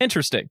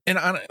interesting. And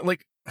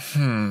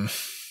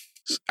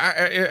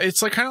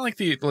it's like kind of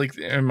like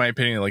in my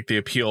opinion, like the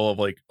appeal of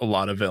like a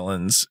lot of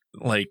villains,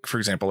 like for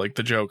example, like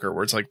the Joker,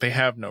 where it's like they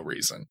have no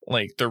reason.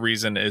 Like the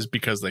reason is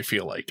because they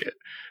feel like it.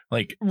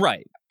 Like,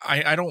 right.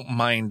 I don't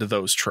mind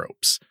those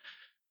tropes.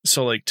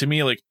 So, like, to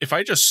me, like, if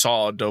I just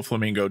saw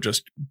Doflamingo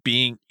just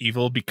being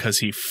evil because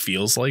he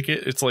feels like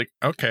it, it's like,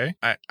 okay,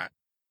 I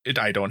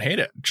don't hate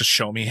it. Just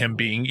show me him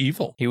being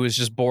evil. He was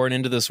just born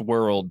into this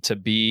world to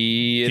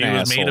be an asshole. He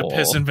was made of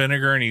piss and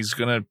vinegar, and he's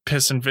gonna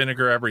piss and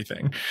vinegar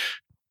everything.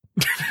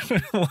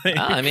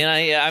 I mean,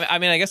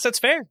 I guess that's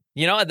fair.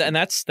 You know, and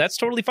that's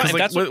totally fine. Like,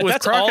 that's with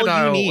Crocodile,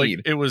 all you need.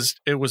 Like,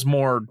 it was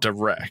more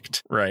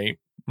direct, right?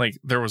 Like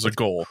there was a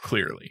goal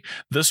clearly.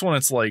 This one,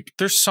 it's like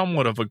there's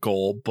somewhat of a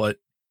goal, but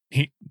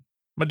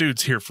my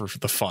dude's here for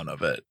the fun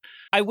of it.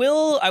 I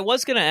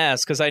was going to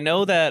ask, because I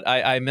know that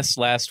I missed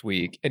last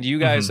week, and you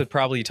guys had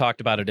probably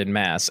talked about it in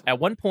mass. At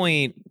one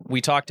point,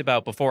 we talked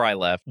about, before I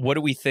left, what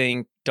do we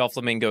think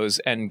Doflamingo's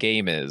end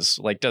game is?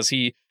 Like, does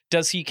he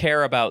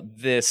care about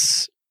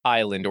this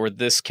island or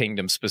this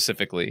kingdom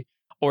specifically?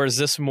 Or is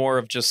this more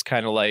of just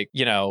kind of like,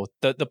 you know,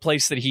 the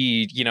place that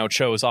he, you know,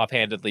 chose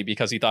offhandedly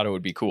because he thought it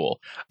would be cool?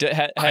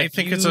 I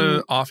think it's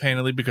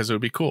offhandedly because it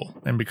would be cool.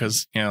 And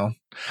because, you know,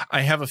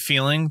 I have a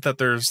feeling that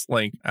there's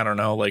like, I don't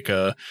know, like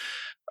a,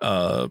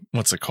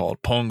 what's it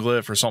called?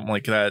 Poneglyph or something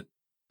like that.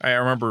 I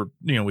remember,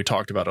 you know, we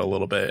talked about it a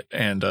little bit.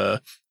 And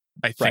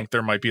I think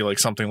there might be like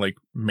something like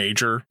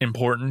major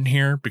important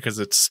here because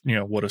it's, you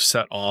know, would have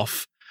set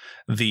off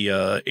the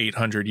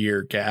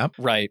 800-year gap.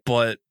 Right.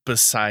 But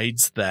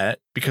besides that,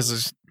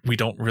 because we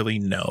don't really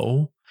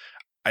know,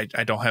 I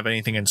don't have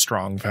anything in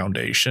strong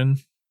foundation.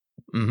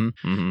 I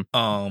think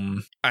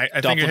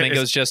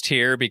Doflamingo's just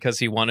here because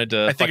he wanted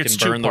to fucking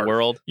burn the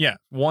world. Yeah.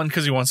 One,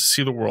 because he wants to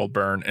see the world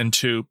burn, and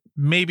two,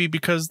 maybe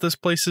because this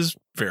place is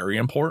very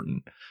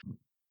important.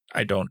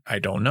 I don't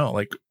know.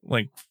 Like,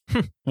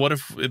 what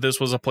if this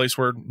was a place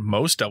where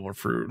most devil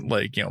fruit,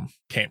 like, you know,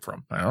 came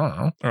from? I don't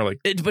know. Or like,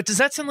 but does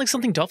that sound like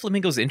something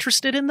Doflamingo's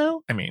interested in,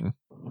 though? I mean,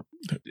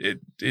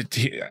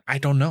 I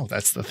don't know.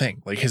 That's the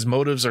thing. Like, his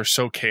motives are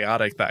so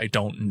chaotic that I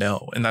don't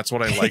know, and that's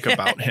what I like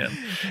about him.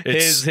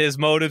 His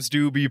motives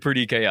do be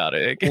pretty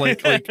chaotic.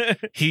 like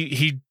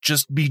he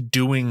just be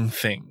doing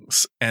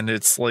things, and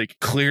it's like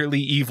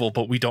clearly evil,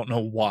 but we don't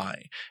know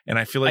why. And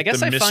I feel like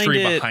the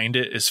mystery behind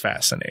it is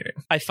fascinating.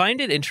 I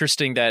find it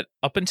interesting that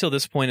up until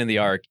this point in the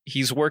arc,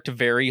 he's worked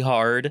very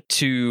hard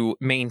to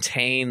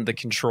maintain the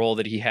control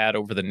that he had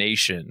over the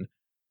nation.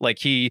 Like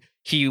he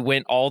he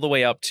went all the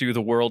way up to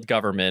the world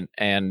government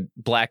and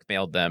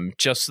blackmailed them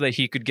just so that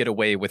he could get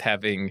away with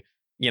having,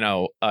 you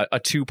know, a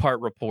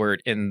 2-part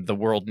report in the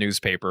world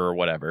newspaper or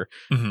whatever.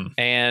 Mm-hmm.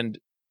 And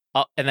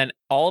then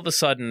all of a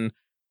sudden,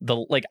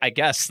 I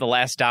guess the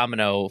last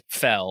domino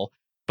fell,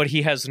 but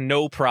he has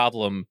no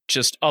problem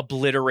just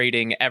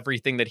obliterating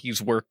everything that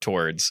he's worked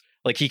towards.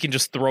 Like, he can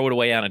just throw it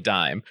away on a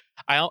dime.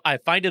 I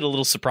find it a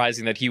little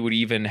surprising that he would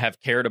even have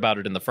cared about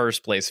it in the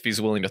first place if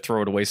he's willing to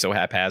throw it away so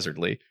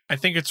haphazardly. I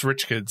think it's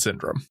rich kid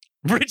syndrome.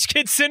 Rich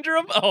kid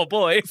syndrome? Oh,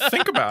 boy.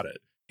 Think about it.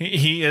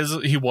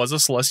 He was a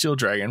celestial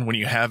dragon. When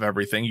you have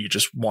everything, you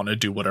just want to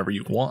do whatever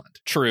you want.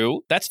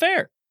 True. That's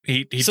fair.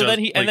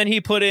 Then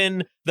he put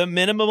in the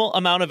minimal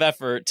amount of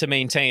effort to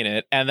maintain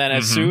it, and then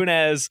as soon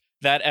as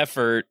that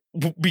effort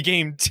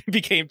became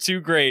too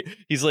great,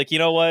 he's like, you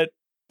know what?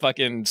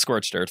 Fucking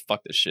scorched earth.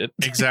 Fuck this shit.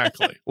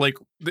 Exactly. Like,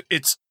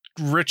 it's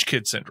rich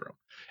kid syndrome.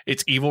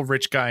 It's evil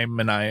rich guy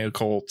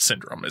maniacal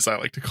syndrome, as I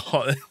like to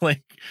call it.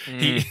 Like,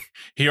 he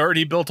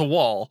already built a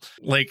wall.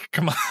 Like,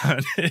 come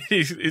on.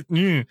 Let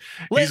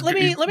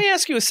me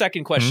ask you a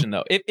second question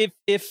though.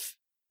 If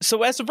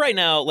so, as of right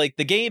now, like,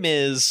 the game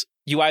is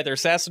you either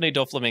assassinate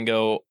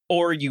Doflamingo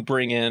or you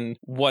bring in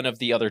one of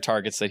the other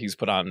targets that he's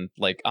put on,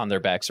 like, on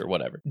their backs or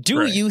whatever.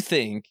 Do you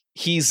think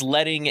he's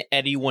letting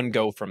anyone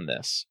go from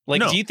this? Like,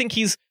 No. Do you think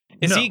is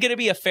he going to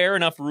be a fair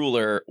enough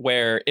ruler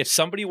where if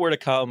somebody were to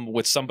come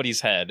with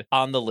somebody's head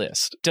on the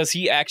list, does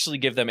he actually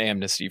give them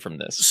amnesty from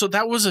this? So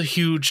that was a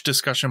huge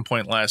discussion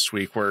point last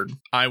week where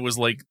I was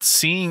like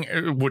seeing,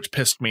 which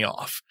pissed me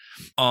off.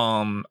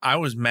 I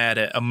was mad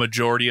at a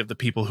majority of the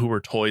people who were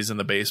toys in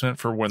the basement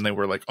for when they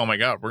were like, oh my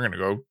God, we're going to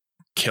go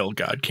kill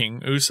God King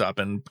Usopp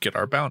and get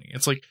our bounty.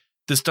 It's like,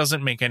 this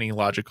doesn't make any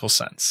logical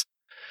sense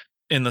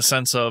in the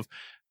sense of,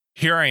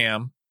 here I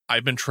am.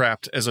 I've been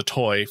trapped as a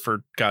toy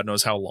for God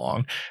knows how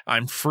long.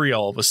 I'm free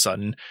all of a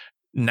sudden.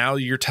 Now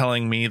you're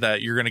telling me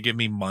that you're going to give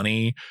me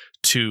money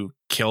to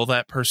kill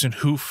that person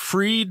who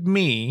freed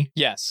me.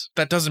 Yes.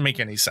 That doesn't make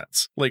any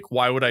sense. Like,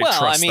 why would I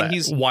trust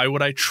that? Why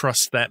would I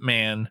trust that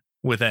man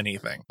with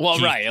anything? Well,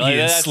 right. Like,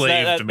 he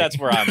enslaved me. That's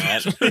where I'm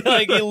at.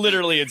 Like, he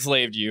literally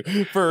enslaved you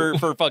for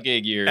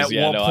fucking years. At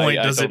what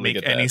point does it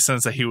make any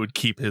sense that he would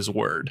keep his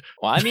word?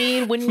 Well, I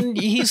mean, when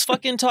he's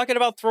fucking talking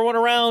about throwing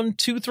around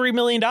 $2-3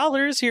 million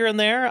here and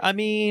there, I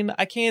mean,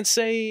 I can't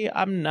say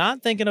I'm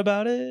not thinking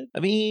about it.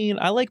 I mean,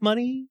 I like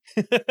money.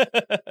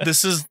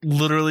 This has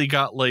literally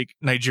got like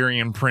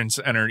Nigerian Prince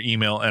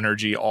email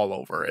energy all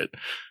over it.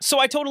 So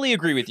I totally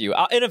agree with you.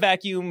 In a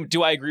vacuum,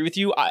 do I agree with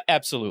you?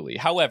 Absolutely.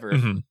 However,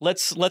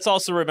 let's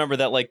also remember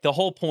that, like, the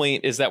whole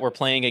point is that we're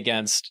playing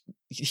against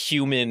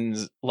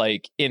humans,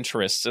 like,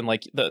 interests and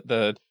like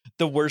the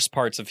worst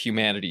parts of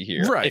humanity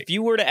here. Right. If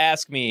you were to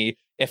ask me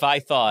if I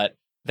thought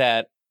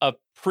that a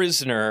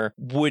prisoner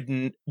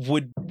would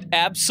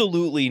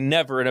absolutely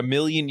never in a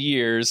million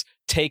years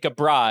take a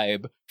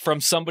bribe from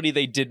somebody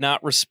they did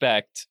not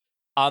respect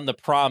on the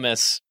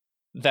promise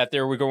that they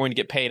were going to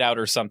get paid out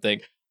or something,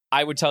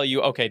 I would tell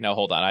you, okay, no,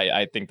 hold on.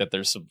 I think that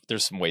there's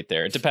some weight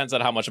there. It depends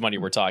on how much money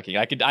we're talking.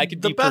 I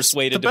could be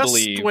persuaded to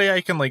believe. The best way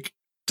I can like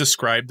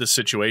describe the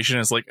situation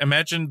is like,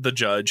 imagine the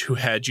judge who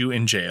had you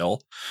in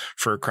jail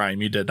for a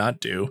crime you did not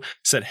do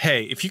said,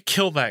 hey, if you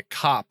kill that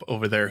cop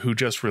over there who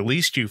just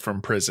released you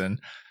from prison,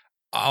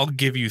 I'll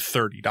give you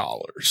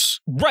 $30.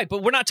 Right,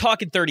 but we're not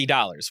talking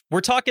 $30.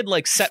 We're talking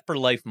like set for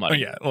life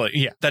money. Oh,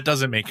 yeah, that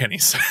doesn't make any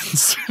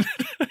sense.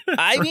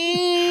 I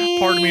mean,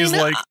 part of me is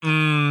like,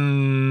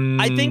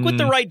 I think with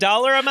the right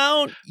dollar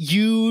amount,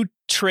 you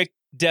trick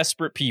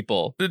desperate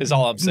people is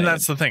all I'm saying. And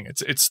that's the thing.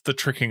 It's the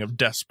tricking of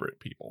desperate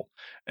people.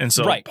 And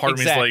so part of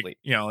me is like,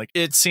 you know, like,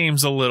 it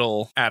seems a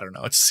little, I don't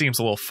know, it seems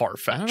a little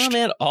far-fetched. I don't know,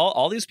 man.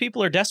 All these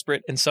people are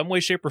desperate in some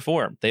way, shape, or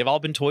form. They've all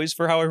been toys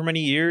for however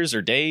many years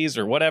or days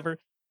or whatever.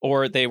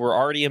 Or they were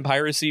already in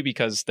piracy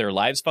because their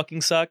lives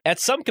fucking suck. At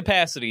some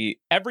capacity,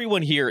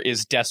 everyone here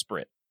is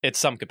desperate at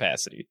some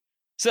capacity.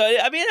 So,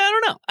 I mean,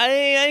 I don't know.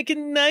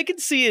 I can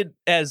see it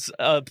as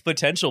a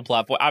potential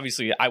plot point.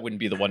 Obviously, I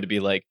wouldn't be the one to be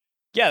like,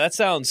 yeah, that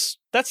sounds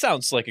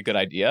like a good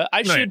idea.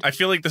 I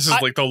feel like this is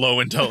like the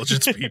low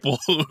intelligence people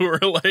who are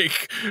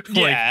like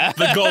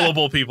the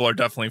gullible people are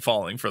definitely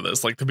falling for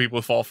this. Like the people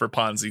who fall for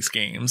Ponzi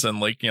schemes and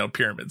like, you know,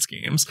 pyramid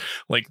schemes.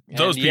 Like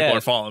those people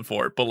are falling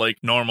for it. But like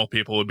normal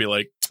people would be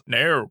like,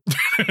 no.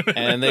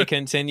 And they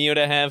continue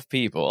to have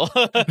people.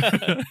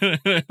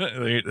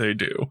 they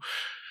do.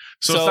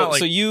 So it's not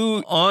like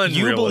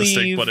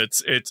unrealistic, but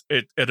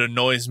it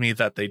annoys me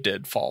that they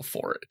did fall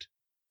for it.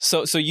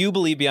 So you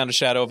believe beyond a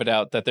shadow of a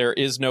doubt that there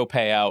is no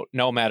payout,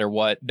 no matter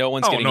what. No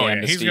one's getting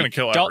amnesty. He's going to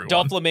kill everyone.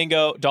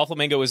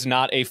 Doflamingo is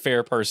not a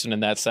fair person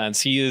in that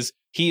sense. He is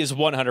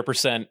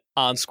 100%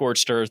 on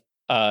scorched earth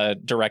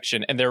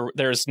direction, and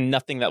there's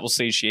nothing that will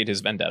satiate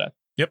his vendetta.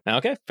 Yep.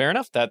 Okay, fair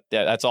enough.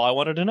 That's all I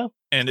wanted to know.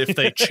 And if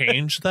they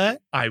change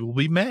that, I will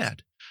be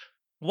mad.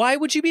 Why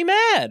would you be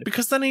mad?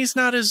 Because then he's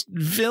not as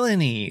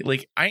villainy.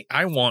 Like,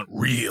 I want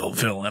real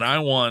villain. I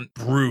want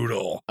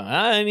brutal.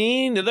 I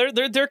mean, there's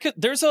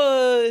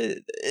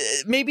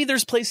maybe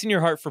there's place in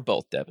your heart for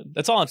both, Devin.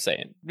 That's all I'm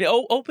saying.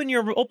 Open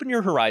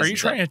your horizons. Are you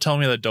trying to tell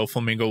me that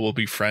Doflamingo will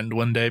be friend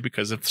one day?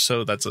 Because if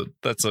so, that's a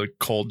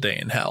cold day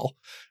in hell.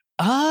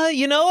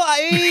 You know, all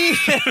right.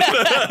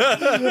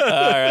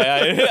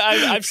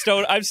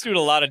 I've stewed a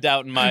lot of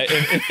doubt in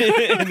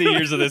the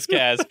years of this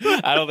cast.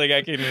 I don't think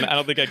I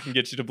can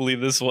get you to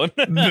believe this one.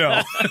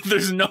 No,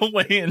 there's no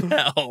way in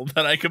hell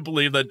that I could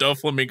believe that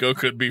Doflamingo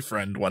could be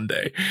friend one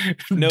day.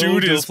 No,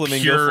 dude is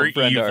pure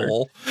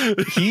evil.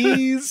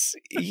 He's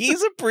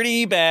a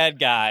pretty bad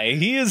guy.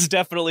 He is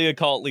definitely a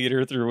cult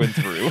leader through and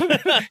through.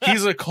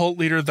 He's a cult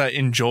leader that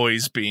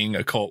enjoys being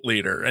a cult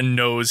leader and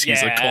knows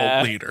he's a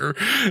cult leader.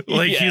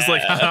 Like he's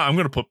like, I'm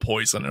going to put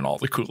poison in all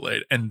the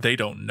Kool-Aid, and they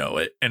don't know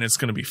it, and it's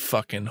going to be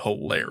fucking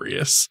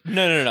hilarious.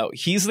 No.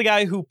 He's the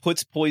guy who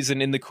puts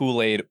poison in the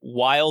Kool-Aid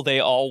while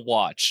they all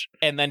watch,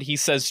 and then he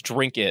says,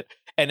 drink it.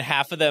 And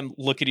half of them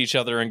look at each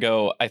other and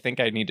go, I think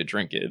I need to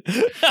drink it.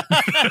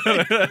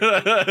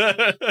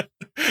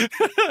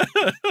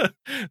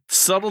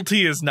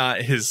 Subtlety is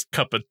not his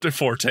cup of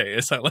forte,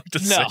 as I like to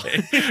say.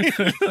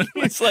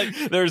 It's like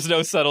there's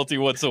no subtlety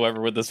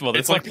whatsoever with this motherfucker.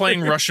 It's like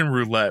playing Russian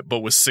roulette, but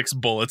with 6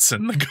 bullets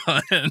in the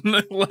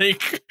gun.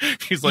 Like,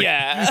 he's like,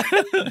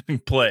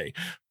 play.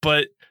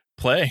 But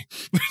play.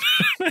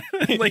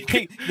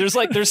 Like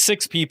there's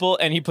 6 people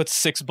and he puts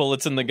 6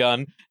 bullets in the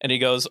gun and he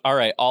goes, all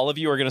right, all of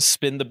you are gonna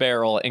spin the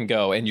barrel and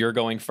go, and you're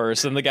going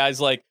first. And the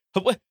guy's like,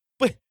 but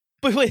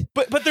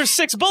there's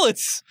 6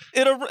 bullets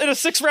in a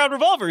 6-round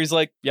revolver. He's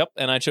like, yep,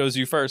 and I chose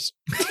you first.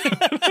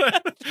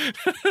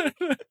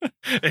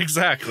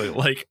 Exactly.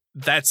 Like,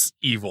 that's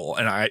evil,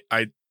 and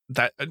that's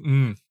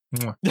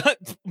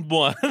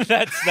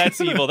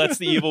evil. That's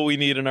the evil we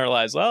need in our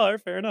lives. Well, all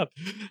right, fair enough.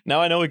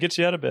 Now I know what gets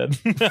you out of bed.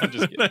 I'm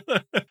just kidding. All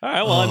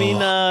right. Well, I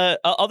mean,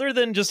 other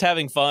than just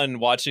having fun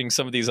watching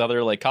some of these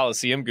other like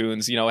Coliseum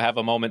goons, you know, have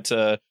a moment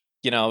to,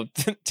 you know,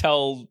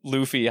 tell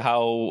Luffy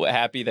how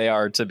happy they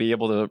are to be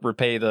able to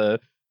repay the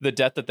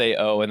debt that they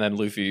owe, and then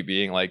Luffy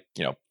being like,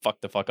 you know,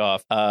 fuck the fuck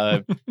off.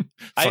 I'd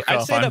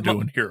say I'm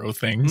doing hero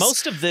things.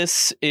 Most of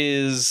this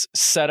is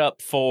set up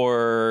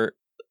for.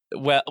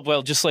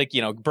 Well, just like,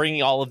 you know,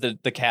 bringing all of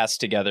the cast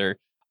together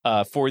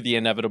for the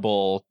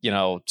inevitable, you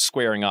know,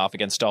 squaring off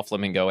against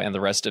Doflamingo and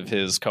the rest of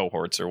his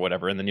cohorts or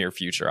whatever in the near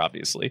future,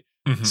 obviously.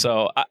 Mm-hmm.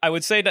 So I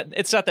would say that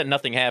it's not that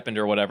nothing happened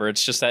or whatever.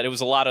 It's just that there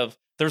was a lot of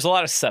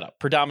setup,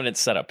 predominant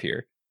setup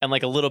here, and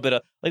like a little bit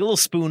of like little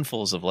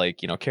spoonfuls of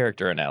like, you know,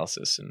 character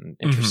analysis and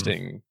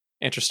interesting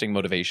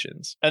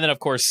motivations, and then of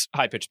course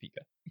high pitched Pika.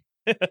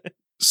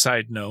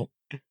 Side note,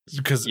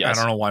 because I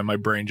don't know why my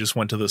brain just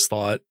went to this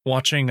thought.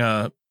 Watching,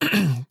 damn,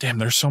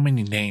 there's so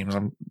many names.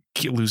 I'm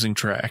losing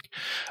track.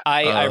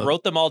 I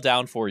wrote them all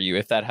down for you,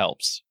 if that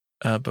helps.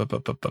 Under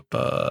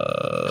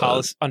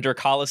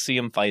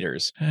Coliseum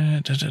Fighters.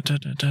 No,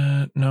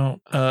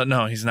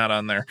 he's not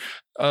on there.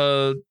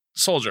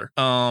 Soldier.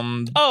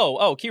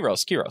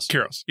 Kiros.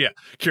 Yeah,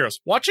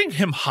 Kiros. Watching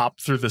him hop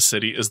through the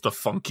city is the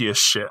funkiest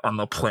shit on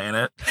the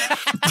planet.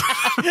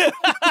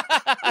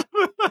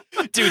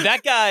 Dude,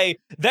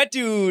 that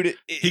dude,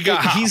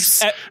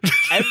 he's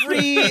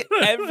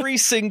every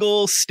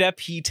single step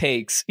he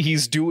takes,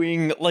 he's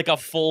doing like a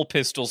full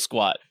pistol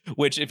squat,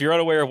 which if you're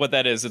unaware of what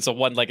that is, it's a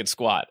one-legged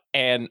squat.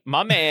 And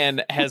my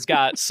man has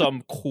got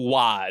some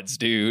quads,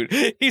 dude.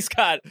 He's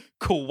got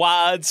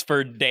quads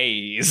for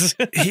days.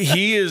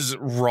 He is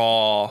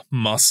raw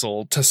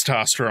muscle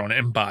testosterone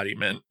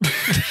embodiment.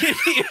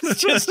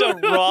 He's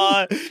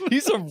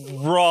he's a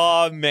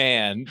raw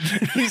man.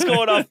 He's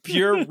going off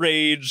pure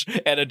rage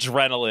and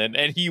adrenaline,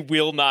 and he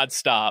will not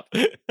stop.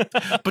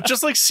 But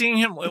just like seeing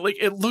him, like,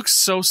 it looks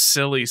so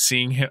silly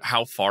seeing him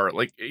how far,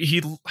 like,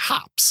 he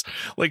hops.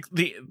 Like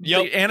the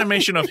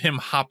animation of him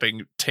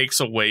hopping takes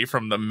away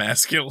from the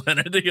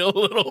masculinity a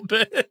little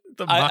bit.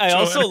 I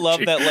also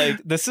love that,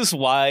 like, this is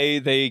why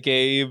they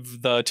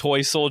gave the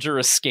toy soldier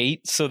a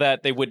skate so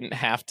that they wouldn't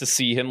have to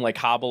see him like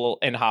hobble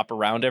and hop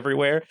around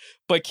everywhere.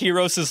 But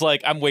Kiros is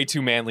like, I'm way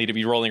too manly to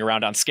be rolling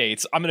around on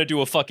skates. I'm gonna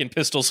do a fucking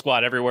pistol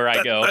squat everywhere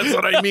I go. That's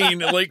what I mean.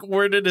 Like,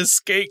 where did his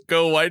skate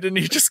go? Why didn't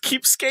he just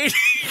keep skating?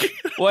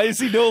 Why is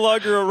he no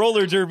longer a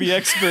roller derby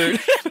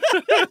expert?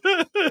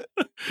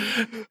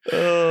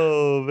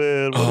 Oh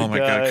man! Oh my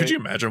god! Could you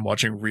imagine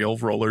watching real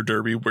roller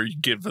derby where you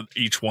give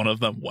each one of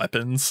them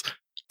weapons?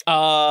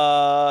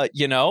 I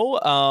don't know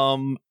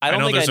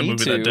think there's I a need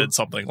movie to. that did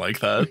something like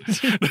that.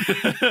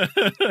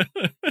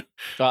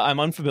 I'm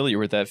unfamiliar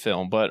with that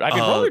film, but I mean,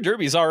 roller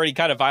derby is already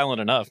kind of violent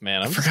enough,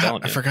 man. I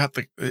forgot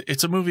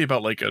it's a movie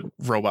about like a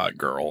robot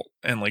girl,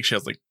 and like she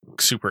has like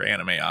super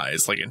anime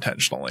eyes, like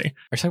intentionally.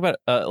 Are you talking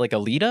about like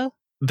Alita?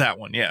 That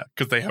one, yeah,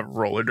 because they have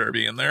roller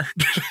derby in there.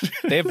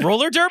 They have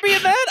roller derby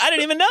in that? I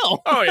didn't even know.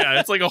 Oh yeah,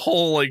 it's like a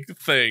whole like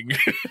thing.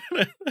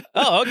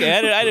 Oh, okay.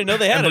 I didn't know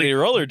they had any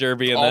roller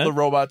derby in all that. the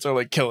robots are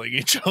like killing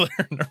each other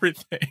and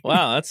everything.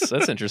 Wow, that's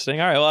interesting.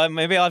 All right, well,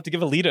 maybe I'll have to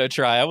give Alita a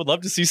try. I would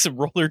love to see some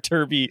roller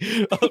derby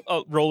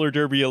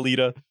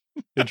Alita.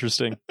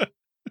 Interesting.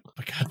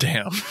 But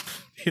goddamn,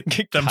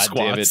 them God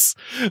squats.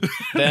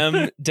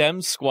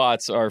 Them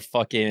squats are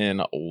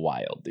fucking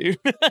wild, dude.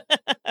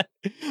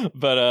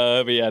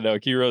 but yeah, no,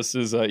 Kiros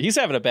is he's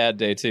having a bad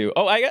day too.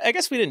 Oh, I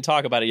guess we didn't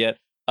talk about it yet.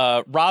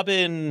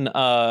 Robin,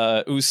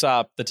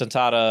 Usopp, the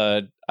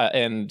Tantata,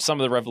 and some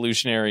of the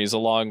revolutionaries,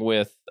 along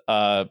with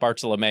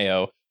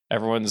Bartolomeo,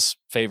 everyone's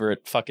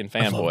favorite fucking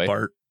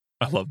fanboy.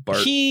 I love Bart.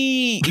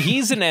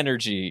 He's an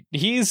energy.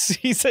 He's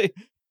an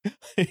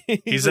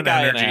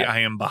energy I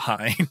am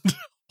behind.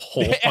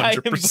 Whole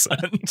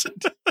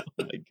 100%. Oh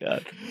my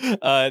god.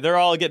 They're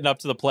all getting up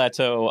to the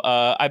plateau.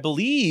 I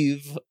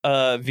believe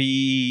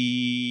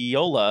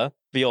Viola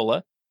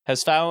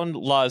has found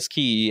Law's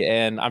key,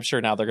 and I'm sure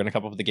now they're going to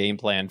come up with a game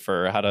plan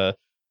for how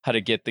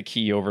to get the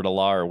key over to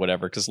Law or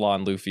whatever, because Law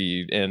and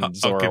Luffy and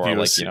Zoro are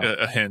like,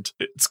 a hint.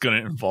 It's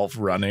going to involve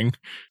running.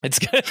 It's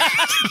gonna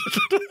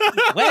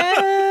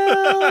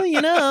well,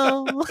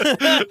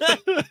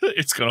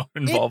 it's going to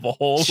involve a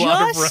whole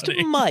lot of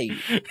running.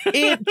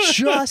 It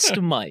just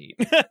might.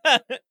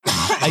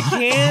 I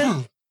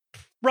can't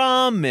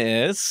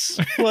promise,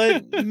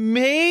 but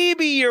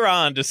maybe you're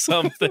onto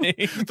something.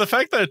 The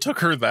fact that it took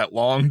her that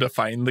long to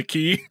find the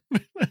key.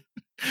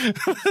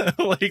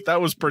 Like that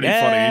was pretty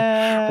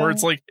funny, where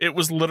it's like it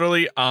was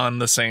literally on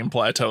the same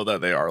plateau that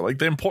they are. Like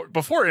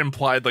before it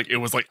implied like it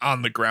was like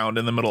on the ground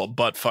in the middle of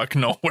buttfuck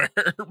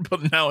nowhere,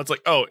 but now it's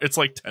like, oh, it's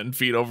like 10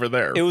 feet over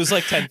there. It was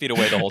like 10 feet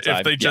away the whole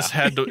time. If they just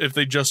if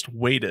they just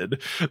waited,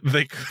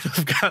 they could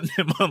have gotten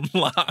him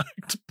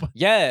unlocked.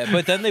 Yeah,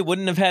 but then they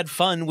wouldn't have had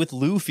fun with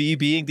Luffy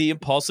being the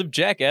impulsive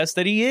jackass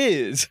that he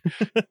is.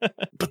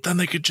 But then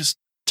they could just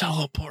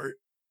teleport.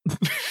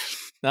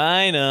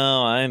 I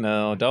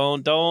know.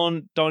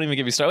 Don't even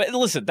get me started.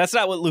 Listen, that's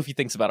not what Luffy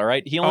thinks about, all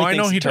right? He only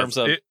thinks in terms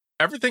of...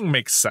 Everything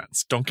makes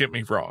sense. Don't get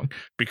me wrong,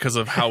 because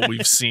of how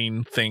we've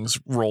seen things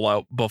roll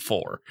out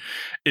before.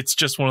 It's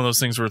just one of those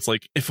things where it's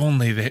like, if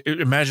only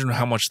imagine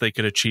how much they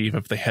could achieve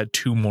if they had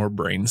 2 more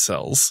brain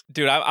cells.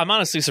 Dude, I'm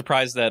honestly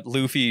surprised that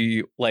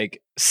Luffy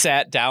like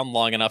sat down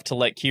long enough to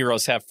let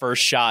Kiros have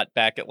first shot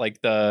back at like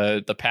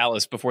the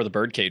palace before the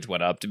birdcage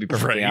went up, to be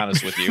perfectly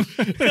honest with you.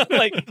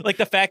 like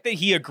the fact that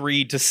he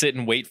agreed to sit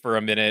and wait for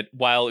a minute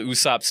while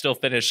Usopp still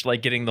finished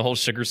like getting the whole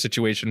sugar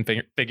situation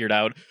figured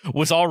out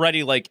was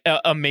already like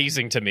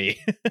amazing to me.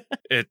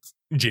 It's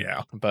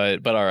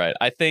but all right.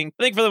 I think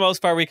for the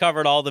most part we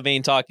covered all the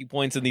main talking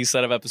points in these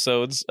set of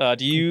episodes.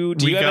 Do you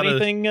have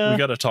anything? We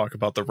got to talk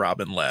about the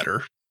Robin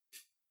ladder.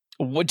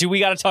 What do we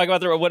got to talk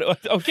about?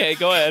 Okay,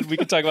 go ahead. We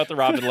can talk about the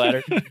Robin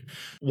ladder.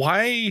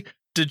 Why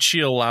did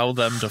she allow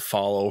them to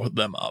follow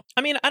them up?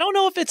 I mean, I don't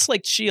know if it's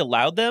like she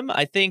allowed them.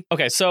 I think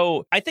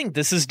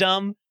this is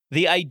dumb.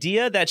 The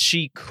idea that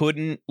she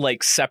couldn't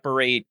like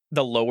separate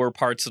the lower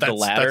parts of the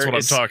ladder. That's what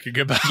I'm talking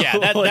about. Yeah,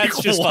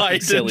 that's just why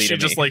fucking silly to me.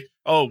 Just like,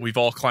 oh, we've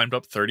all climbed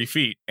up 30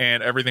 feet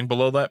and everything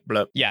below that,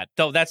 blah. Yeah,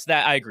 though that's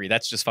that. I agree.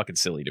 That's just fucking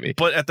silly to me.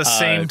 But at the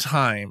same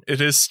time, it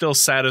is still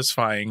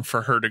satisfying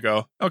for her to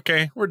go,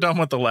 okay, we're done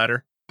with the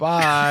ladder.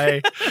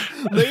 Bye.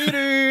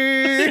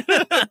 Later.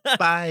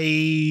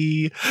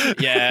 Bye.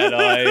 Yeah, no,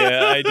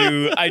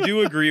 I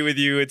do agree with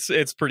you.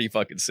 It's pretty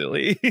fucking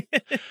silly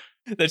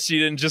that she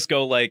didn't just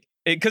go like,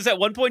 because at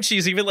one point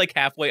she's even like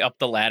halfway up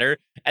the ladder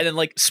and then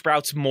like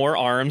sprouts more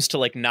arms to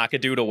like knock a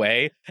dude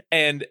away,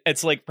 and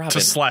it's like, Robin,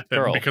 to slap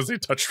him girl. Because he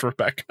touched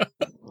Rebecca.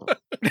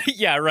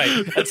 Yeah, right.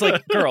 It's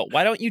like, girl,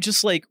 why don't you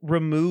just like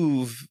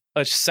remove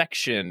a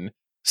section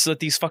so that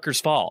these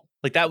fuckers fall?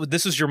 Like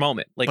this was your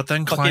moment. Like, but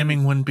then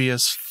climbing wouldn't be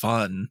as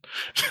fun.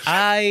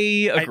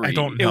 I agree. I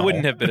don't know. It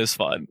wouldn't have been as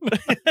fun.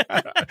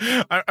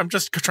 I'm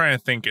just trying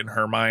to think in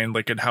her mind,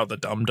 like, in how the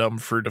dum-dum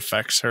fruit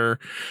affects her.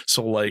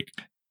 So, like,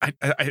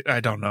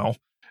 I don't know.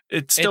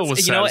 It still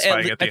was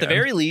satisfying at the end. At the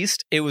very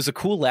least, it was a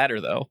cool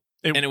ladder, though.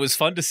 And it was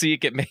fun to see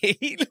it get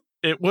made.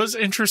 It was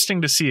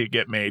interesting to see it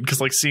get made,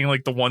 because, like, seeing,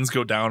 like, the ones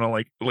go down and,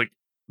 like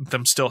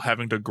them still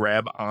having to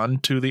grab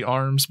onto the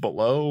arms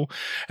below,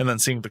 and then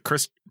seeing the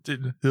crisp...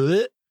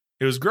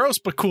 It was gross,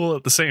 but cool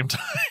at the same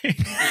time.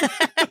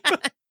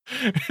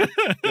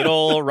 Good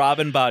old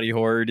Robin body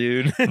horror,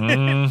 dude.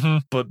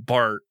 Mm-hmm. But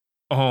Bart,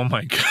 oh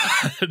my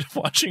god,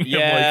 watching him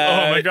like,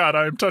 oh my god,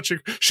 I'm touching.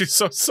 She's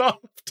so soft.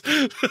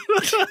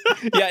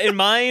 Yeah, in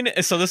mine.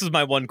 So this is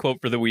my one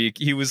quote for the week.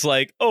 He was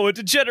like, "Oh, a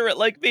degenerate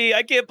like me,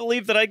 I can't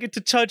believe that I get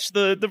to touch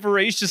the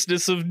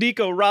voraciousness of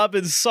Nico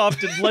Robin's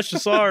soft and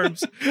luscious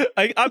arms.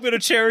 I'm going to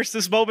cherish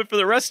this moment for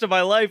the rest of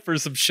my life," or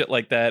some shit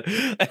like that.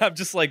 And I'm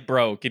just like,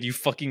 bro, can you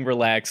fucking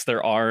relax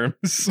their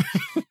arms?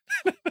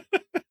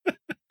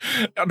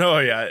 No,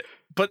 yeah.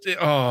 But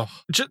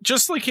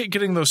just like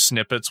getting those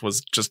snippets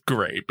was just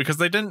great, because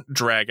they didn't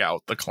drag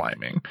out the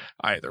climbing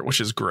either, which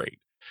is great.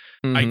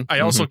 Mm-hmm, I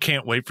also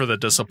can't wait for the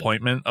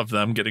disappointment of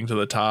them getting to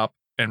the top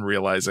and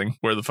realizing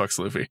where the fuck's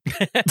Luffy.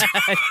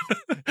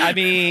 I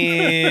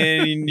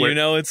mean,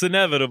 it's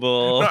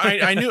inevitable. No,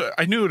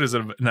 I knew it was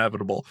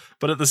inevitable,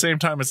 but at the same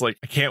time, it's like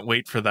I can't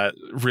wait for that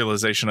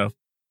realization of,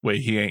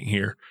 wait, he ain't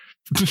here.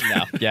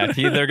 No, yeah,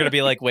 they're gonna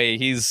be like, wait,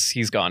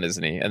 he's gone,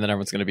 isn't he? And then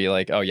everyone's gonna be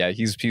like, oh yeah,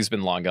 he's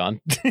been long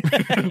gone.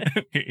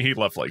 He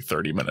left like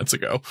 30 minutes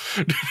ago.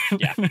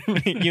 Yeah,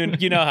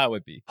 you know how it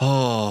would be.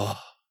 Oh,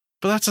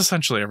 but that's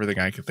essentially everything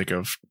I could think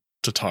of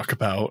to talk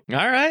about. All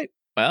right.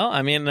 Well,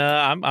 I mean,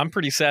 I'm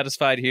pretty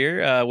satisfied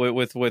here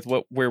with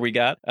where we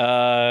got.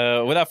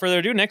 Without further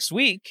ado, next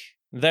week,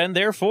 then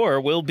therefore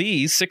will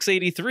be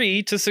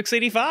 683 to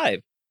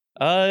 685.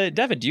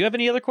 Devin, do you have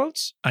any other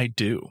quotes? I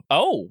do.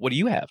 Oh, what do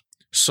you have?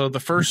 So the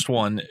first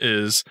one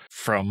is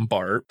from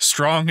Bart.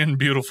 Strong and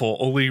beautiful,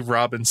 only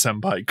Robin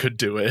Senpai could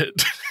do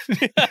it.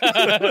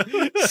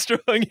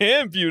 Strong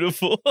and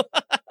beautiful.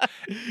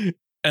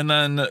 And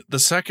then the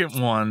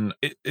second one,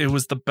 it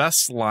was the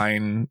best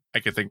line I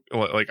could think.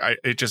 Like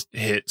it just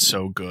hit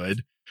so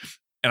good.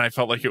 And I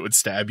felt like it would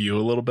stab you a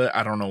little bit.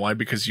 I don't know why,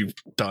 because you've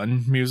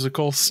done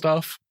musical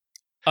stuff.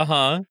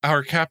 Uh-huh.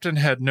 Our captain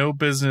had no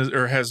business,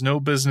 or has no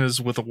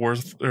business with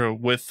what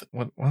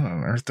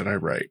on earth did I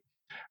write?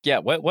 Yeah,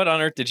 what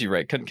on earth did you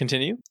write? Couldn't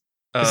continue?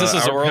 Is this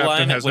a Zoro line? Our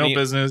captain has no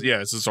business.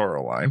 Yeah, it's a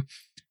Zoro line.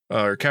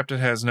 Our captain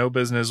has no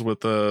business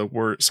with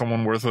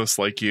someone worthless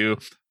like you.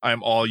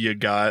 I'm all you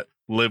got.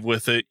 Live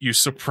with it, you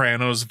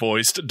Sopranos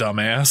voiced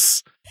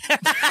dumbass.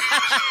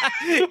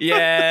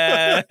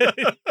 Yeah.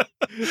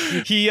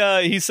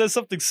 He says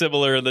something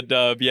similar in the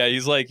dub. Yeah,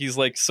 he's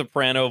like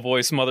soprano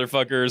voice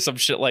motherfucker or some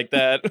shit like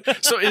that.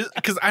 So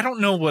because I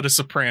don't know what a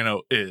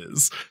soprano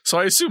is, so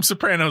I assume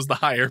soprano's the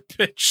higher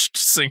pitched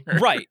singer.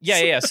 Right.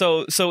 Yeah.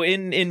 So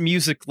in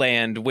music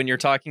land, when you're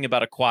talking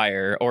about a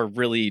choir, or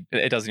really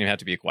it doesn't even have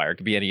to be a choir, it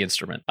could be any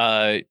instrument.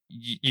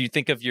 You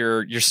think of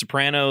your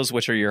sopranos,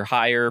 which are your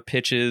higher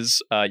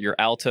pitches, your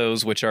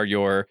altos, which are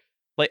your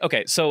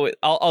okay, so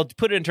I'll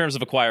put it in terms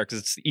of a choir because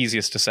it's the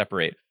easiest to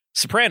separate.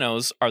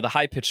 Sopranos are the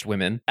high-pitched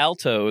women.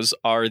 Altos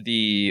are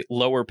the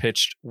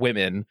lower-pitched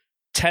women.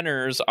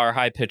 Tenors are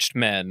high-pitched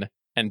men.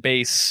 And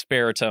bass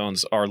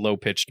baritones are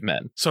low-pitched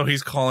men. So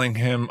he's calling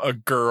him a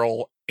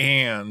girl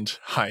and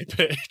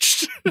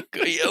high-pitched.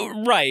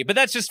 Right, but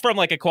that's just from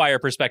like a choir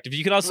perspective.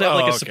 You can also have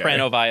like a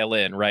soprano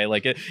violin, right?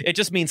 Like it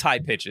just means high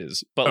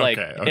pitches. But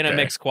in a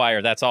mixed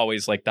choir, that's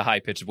always like the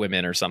high-pitched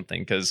women or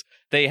something, because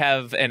they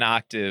have an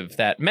octave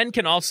that men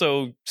can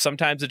also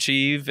sometimes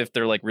achieve if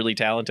they're like really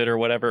talented or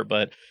whatever.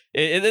 But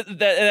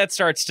that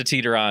starts to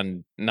teeter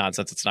on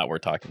nonsense. It's not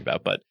worth talking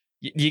about. But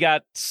you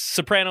got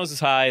sopranos is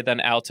high, then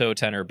alto,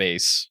 tenor,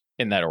 bass.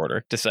 In that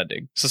order,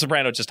 descending. So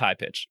soprano, just high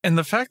pitch. And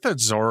the fact that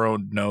Zoro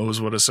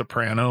knows what a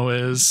soprano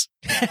is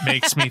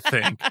makes me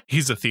think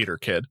he's a theater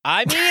kid.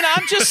 I mean,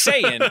 I'm just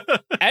saying,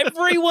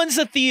 everyone's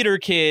a theater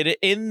kid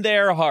in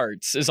their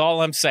hearts, is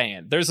all I'm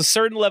saying. There's a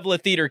certain level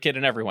of theater kid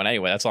in everyone.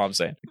 Anyway, that's all I'm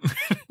saying.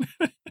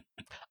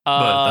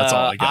 But that's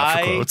all I got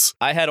for quotes.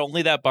 I had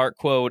only that Bart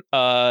quote,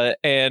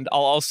 and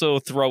I'll also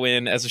throw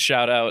in as a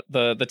shout out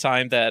the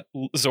time that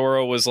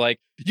Zoro was like,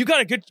 "You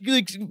gotta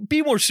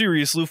be more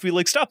serious, Luffy.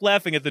 Like, stop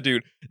laughing at the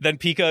dude." Then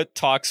Pika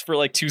talks for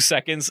like 2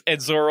 seconds, and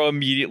Zoro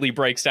immediately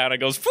breaks down and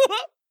goes,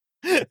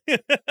 and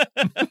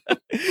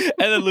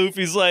then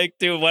Luffy's like,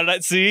 "Dude, what did I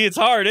see? It's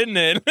hard, isn't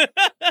it?"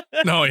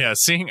 No, yeah,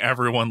 seeing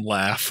everyone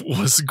laugh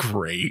was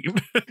great.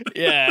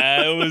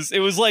 Yeah, it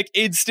was like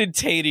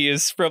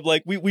instantaneous from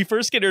like we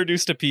first get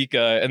introduced to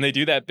Pika, and they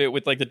do that bit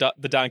with like the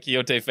Don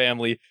Quixote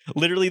family.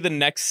 Literally the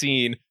next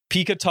scene,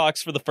 Pika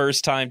talks for the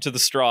first time to the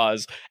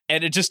straws,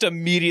 and it just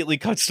immediately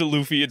cuts to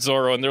Luffy and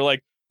Zoro, and they're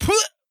like,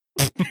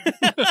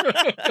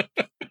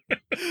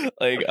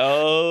 like,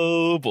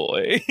 oh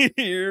boy,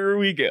 here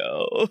we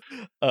go.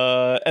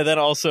 And then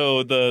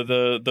also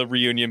the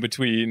reunion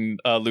between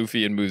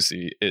Luffy and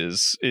Musi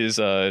is it's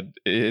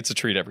a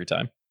treat every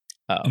time.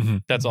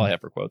 That's all I have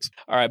for quotes.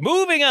 All right,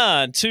 moving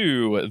on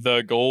to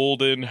the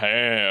Golden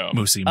Ham.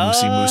 Musi.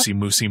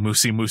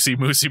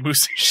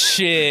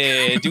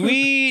 Shit, do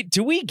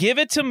we give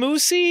it to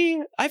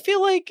Musi? I feel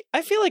like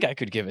I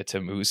could give it to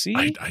Musi.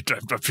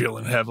 I'm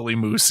feeling heavily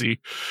Musi.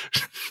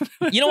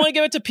 You don't want to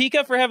give it to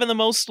Pika for having the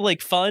most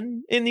like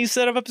fun in these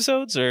set of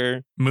episodes,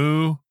 or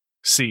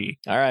Musi?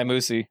 All right,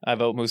 Musi. I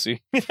vote Musi.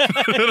 You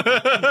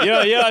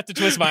don't have to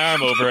twist my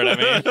arm over it. I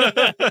mean,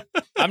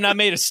 I'm not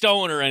made of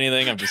stone or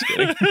anything. I'm just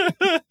kidding.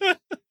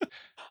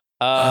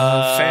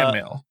 Fan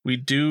mail. We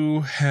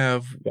do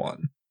have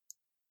one.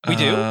 We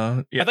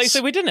do? Yes. I thought you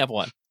said we didn't have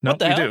one. No, what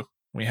the we hell? do.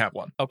 We have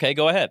one. Okay,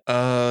 go ahead.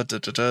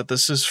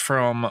 This is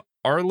from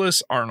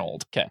Arliss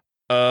Arnold. Okay.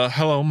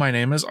 Hello, my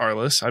name is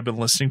Arliss. I've been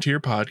listening to your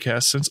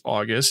podcast since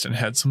August and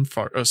had some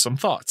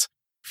thoughts.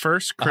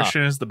 First,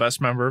 Christian is the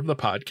best member of the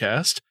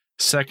podcast.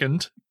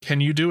 Second, can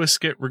you do a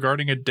skit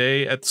regarding a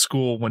day at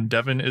school when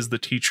Devin is the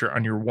teacher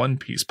on your One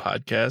Piece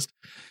podcast?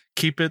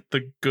 Keep it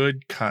the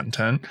good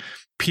content.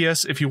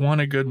 P.S. If you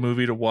want a good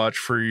movie to watch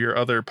for your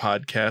other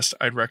podcast,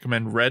 I'd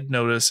recommend Red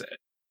Notice.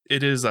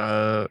 It has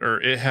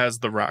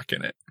The Rock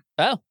in it.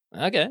 Oh,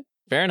 okay.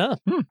 Fair enough.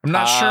 I'm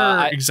not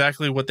sure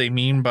exactly what they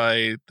mean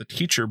by the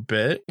teacher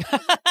bit.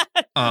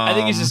 I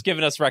think he's just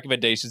giving us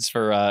recommendations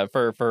for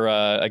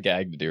a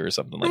gag to do or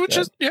something like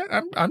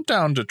that. I'm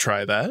down to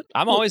try that.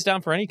 I'm always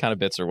down for any kind of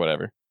bits or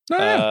whatever. Oh,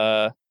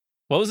 yeah.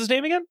 What was his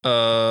name again?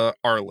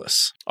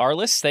 Arliss.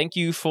 Arliss, thank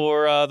you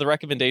for the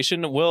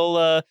recommendation.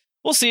 We'll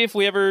see if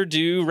we ever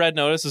do Red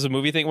Notice as a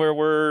movie thing where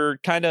we're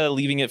kind of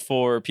leaving it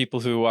for people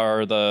who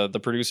are the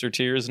producer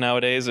tiers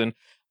nowadays. And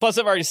plus,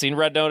 I've already seen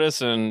Red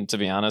Notice, and to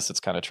be honest, it's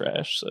kind of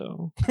trash.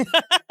 So,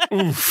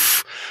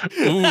 oof.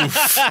 You're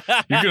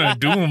gonna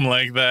do him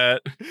like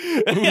that.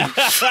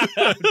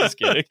 Just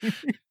kidding.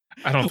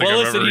 I don't think. Well,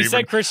 listen, he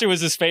said Christian was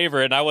his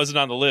favorite, and I wasn't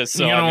on the list.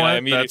 So you know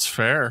what? That's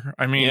fair.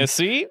 I mean, yeah.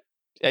 See,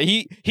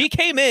 he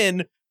came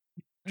in.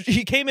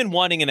 He came in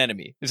wanting an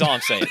enemy. Is all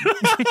I'm saying.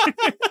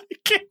 He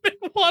came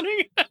in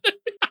wanting an enemy.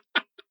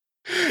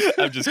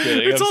 I'm just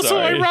kidding. It's also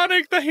sorry.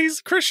 ironic that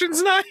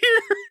Christian's not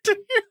here to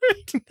hear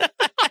it.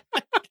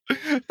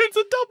 It's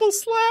a double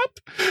slap.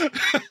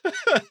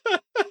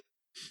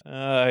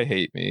 I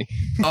hate me.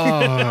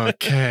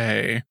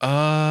 Okay.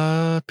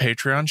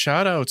 Patreon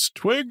shoutouts.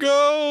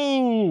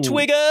 Twiggo,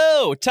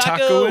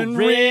 Taco and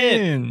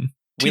Rin.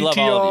 We love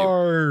all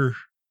of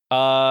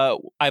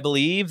you. I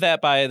believe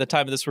that by the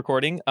time of this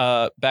recording,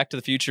 Back to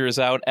the Future is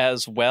out,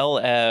 as well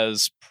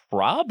as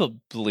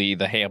probably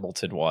the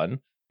Hamilton one.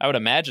 I would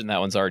imagine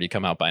that one's already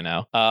come out by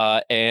now.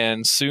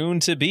 And soon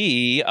to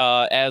be,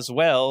 as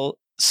well,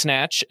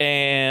 Snatch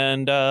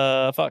and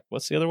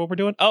what's the other one we're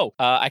doing?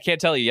 I can't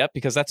tell you yet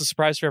because that's a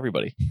surprise for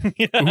everybody.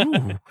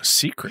 Ooh,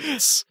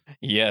 secrets.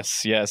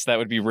 Yes, that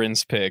would be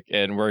Rin's pick,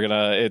 and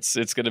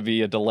it's gonna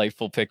be a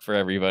delightful pick for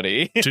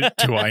everybody.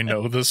 Do I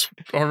know this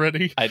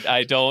already?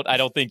 I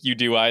don't think you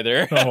do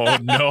either. Oh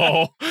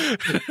no.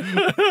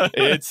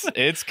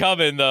 It's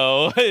coming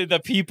though.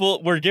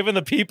 We're giving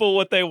the people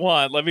what they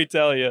want, let me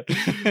tell you.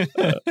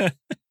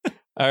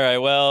 All right.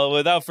 Well,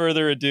 without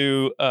further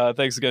ado,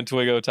 thanks again,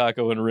 Twiggo,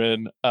 Taco, and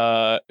Rin.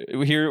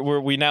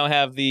 We now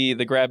have the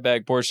grab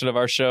bag portion of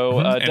our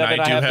show. Devin,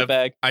 I have the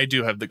bag. I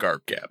do have the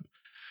garb gab.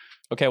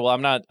 Okay. Well,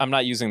 I'm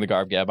not using the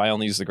garb gab. I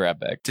only use the grab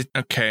bag.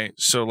 Okay.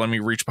 So let me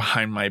reach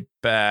behind my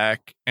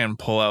back and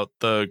pull out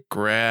the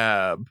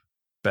grab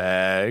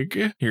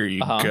bag. Here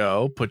you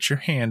go. Put your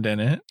hand in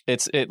it.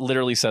 It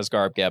literally says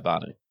garb gab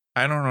on it.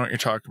 I don't know what you're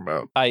talking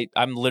about.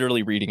 I'm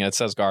literally reading it. It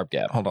says garb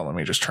gab. Hold on, let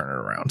me just turn it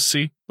around.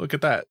 See? Look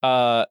at that.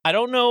 I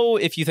don't know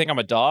if you think I'm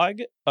a dog,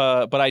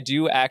 but I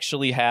do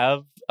actually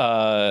have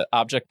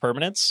object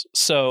permanence.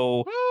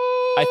 So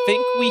I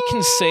think we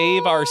can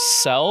save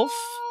ourselves.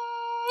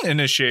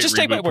 Initiate just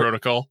reboot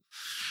protocol.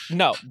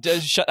 No,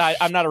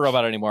 I'm not a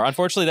robot anymore.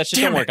 Unfortunately, that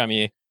shit don't work on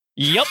me.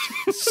 Yep.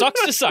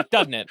 Sucks to suck,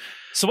 doesn't it?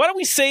 So why don't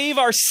we save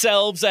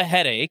ourselves a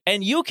headache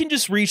and you can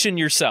just reach in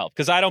yourself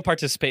because I don't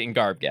participate in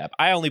garb gab.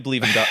 I only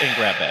believe in grab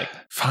bag.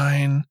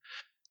 Fine.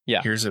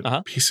 Yeah. Here's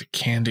a piece of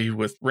candy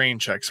with rain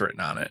checks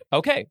written on it.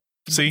 Okay.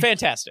 See?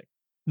 Fantastic.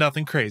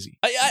 Nothing crazy.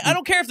 I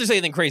don't care if there's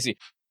anything crazy.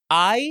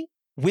 I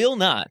will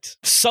not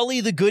sully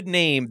the good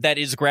name that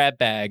is grab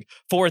bag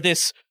for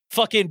this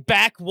fucking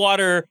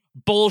backwater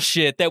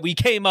bullshit that we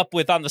came up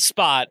with on the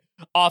spot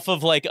off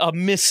of like a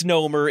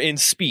misnomer in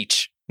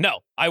speech. No,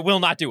 I will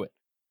not do it.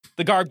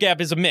 The garb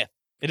gab is a myth.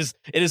 It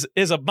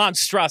is a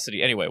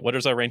monstrosity. Anyway, what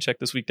is our rain check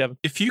this week, Devin?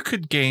 If you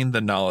could gain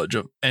the knowledge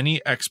of any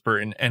expert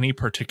in any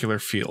particular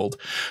field,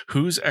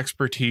 whose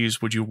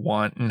expertise would you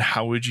want and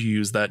how would you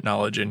use that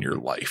knowledge in your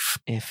life?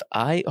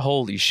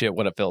 Holy shit,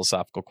 what a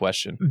philosophical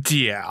question.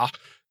 Yeah.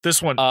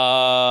 This one.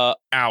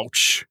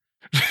 Ouch.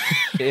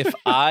 If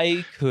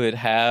I could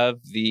have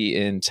the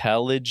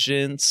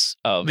intelligence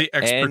of the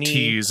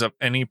expertise of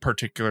any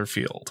particular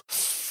field.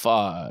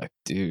 Fuck,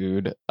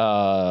 dude.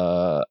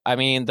 I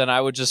mean, then I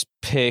would just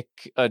pick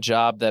a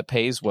job that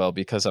pays well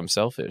because I'm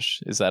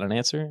selfish. Is that an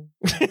answer?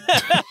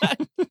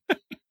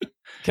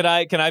 Can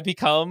I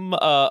become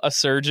a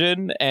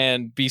surgeon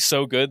and be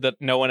so good that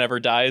no one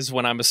ever dies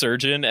when I'm a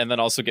surgeon and then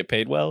also get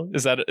paid well?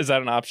 Is that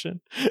an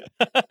option?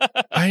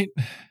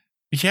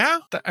 Yeah,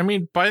 I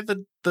mean, by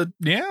the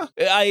yeah,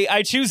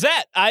 I choose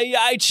that.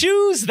 I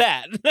choose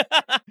that.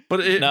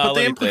 but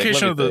the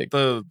implication of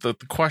the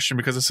question,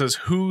 because it says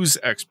whose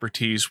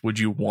expertise would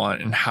you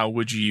want and how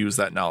would you use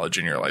that knowledge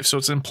in your life? So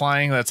it's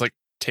implying that it's like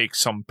take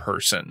some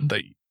person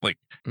that like.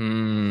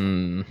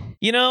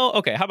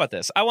 Okay, how about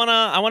this? I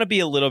wanna be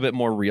a little bit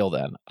more real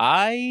then.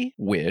 I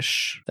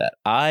wish that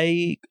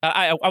I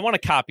want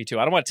to copy too.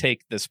 I don't want to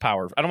take this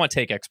power. I don't want to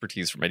take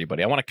expertise from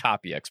anybody. I want to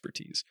copy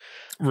expertise.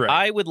 Right.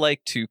 I would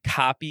like to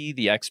copy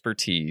the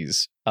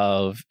expertise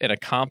of an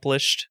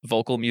accomplished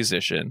vocal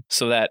musician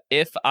so that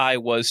if I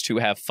was to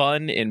have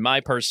fun in my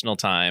personal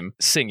time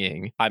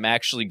singing, I'm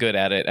actually good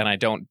at it and I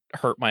don't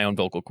hurt my own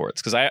vocal cords.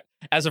 Because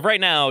as of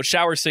right now,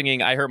 shower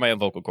singing, I hurt my own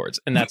vocal cords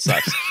and that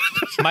sucks.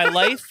 My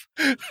life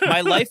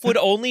would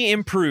only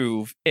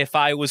improve if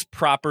I was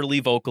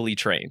properly vocally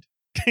trained.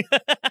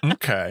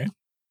 Okay.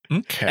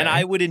 And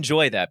I would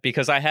enjoy that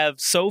because I have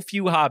so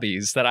few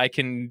hobbies that I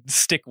can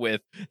stick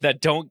with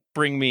that don't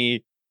bring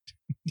me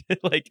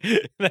like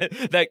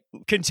that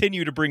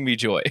continue to bring me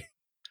joy.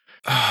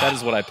 That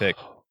is what I pick.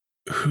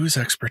 Whose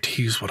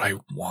expertise would I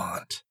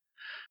want?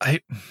 You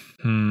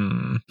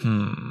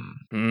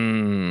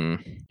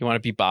want to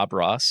be Bob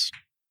Ross?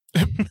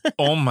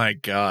 Oh my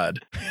God.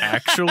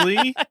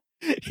 Actually,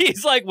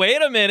 he's like,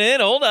 wait a minute,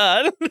 hold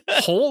on.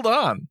 Hold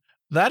on.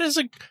 That is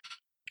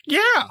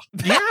The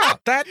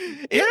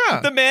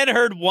man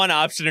heard one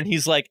option and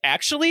he's like,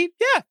 actually,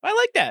 yeah, I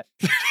like that.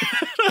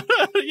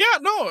 Yeah,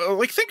 no,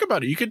 like think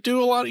about it. You could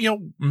do a lot,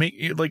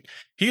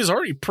 he's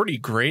already pretty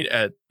great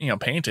at,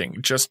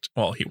 painting.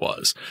 He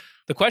was.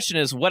 The question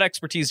is, what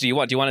expertise do you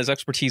want? Do you want his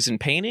expertise in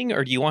painting,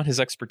 or do you want his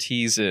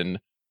expertise in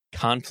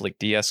conflict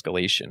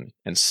de-escalation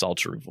and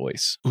sultry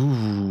voice?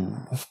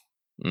 Ooh.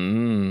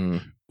 Ooh.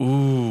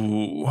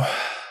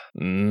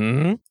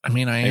 I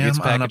mean, I am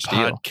on a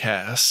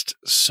podcast,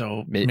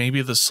 so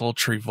maybe the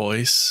sultry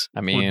voice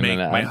would make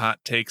my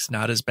hot takes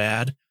not as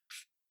bad.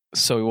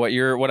 So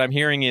what I'm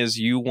hearing is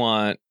you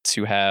want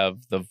to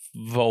have the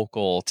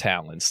vocal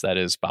talents that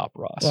is Bob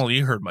Ross. Well,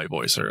 you heard my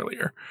voice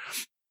earlier.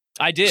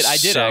 I did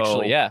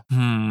actually, yeah.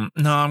 No,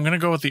 I'm going to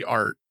go with the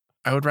art.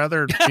 I would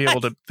rather be able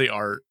to the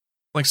art.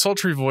 Like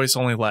sultry voice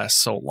only lasts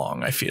so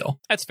long, I feel.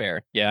 That's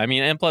fair. Yeah, I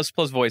mean, and plus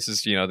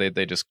voices,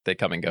 they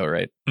come and go,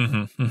 right?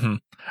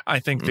 I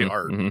think the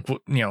art,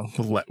 will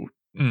let.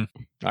 All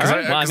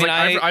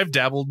right. I've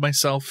dabbled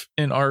myself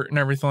in art and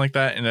everything like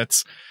that, and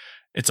it's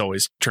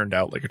always turned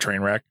out like a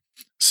train wreck.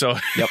 So,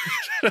 yep.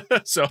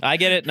 So I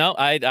get it. No,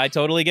 I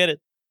totally get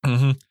it.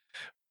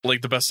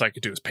 Like the best I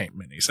could do is paint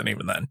minis, and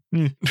even then.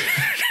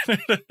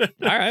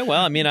 All right.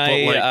 Well, I mean,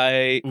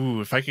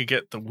 if I could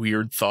get the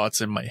weird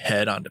thoughts in my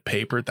head onto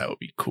paper, that would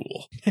be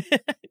cool.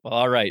 Well,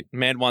 all right.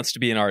 Man wants to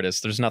be an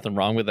artist. There's nothing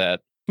wrong with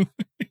that.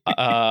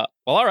 Well,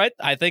 all right.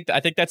 I think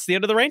that's the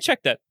end of the Rain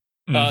Check then.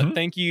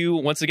 Thank you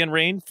once again,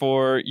 Rain,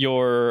 for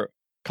your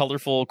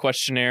colorful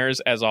questionnaires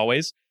as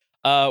always.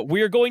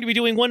 We are going to be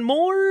doing one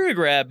more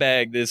grab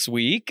bag this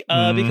week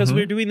because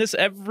we're doing this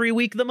every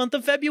week the month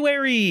of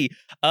February.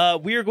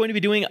 We are going to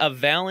be doing a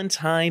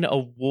Valentine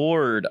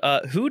Award.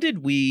 Who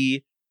did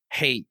we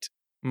hate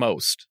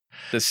most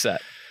this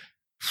set?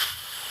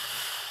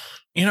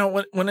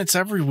 When it's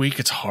every week,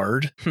 it's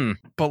hard.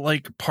 But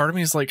like, part of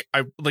me is like,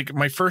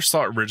 my first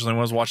thought originally when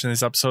I was watching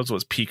these episodes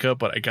was Pika,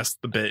 but I guess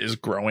the bit is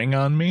growing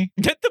on me.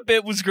 The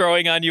bit was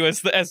growing on you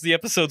as the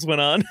episodes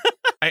went on.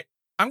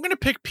 I'm going to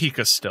pick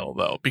Pika still,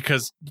 though,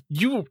 because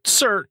you're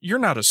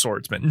not a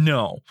swordsman.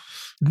 No.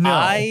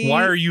 Why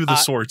are you the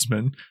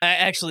swordsman?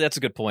 Actually, that's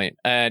a good point.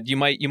 You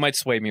might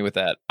sway me with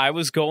that. I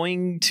was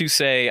going to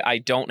say I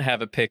don't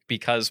have a pick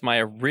because my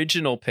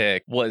original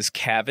pick was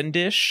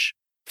Cavendish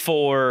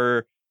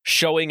for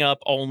showing up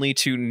only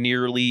to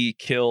nearly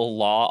kill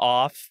Law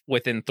off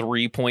within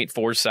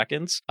 3.4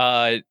 seconds.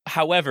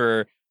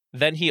 However,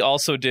 then he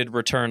also did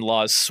return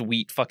Law's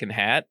sweet fucking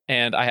hat,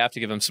 and I have to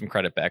give him some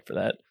credit back for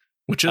that.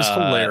 Which is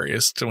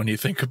hilarious when you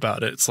think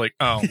about it. It's like,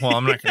 oh, well,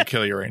 I'm not going to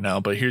kill you right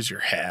now, but here's your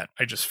hat.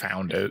 I just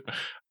found it.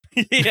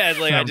 Yeah,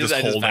 like I just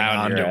holding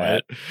on to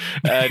it.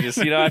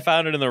 I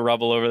found it in the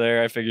rubble over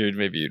there. I figured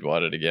maybe you'd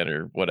want it again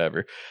or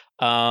whatever.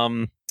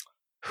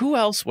 Who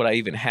else would I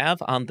even have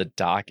on the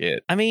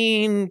docket? I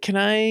mean, can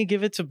I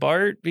give it to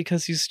Bart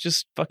because he's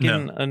just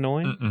fucking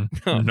annoying?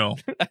 No,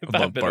 I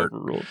love Bart.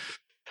 Overruled.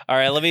 All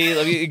right, let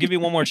me give you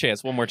one more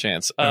chance.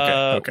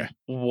 Okay.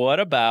 What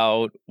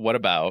about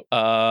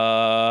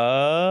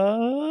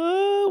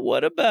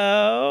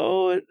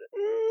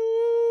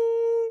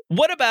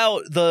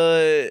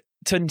the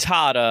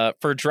Tentata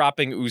for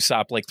dropping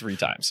Usopp like 3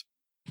 times?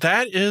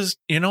 That is,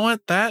 you know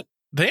what?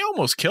 They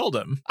almost killed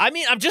him. I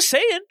mean, I'm just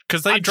saying.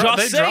 Because they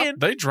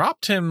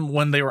dropped him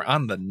when they were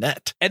on the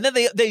net. And then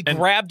they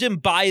grabbed him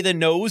by the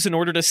nose in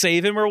order to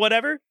save him or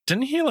whatever.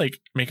 Didn't he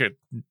like make a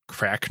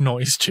crack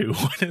noise too?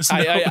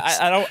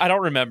 I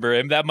don't remember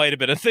him. That might have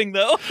been a thing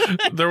though.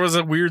 There was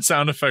a weird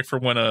sound effect for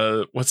when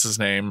what's his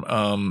name?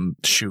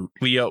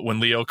 Leo,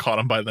 when Leo caught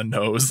him by the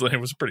nose. It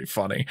was pretty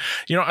funny.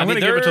 I'm going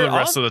to give it to the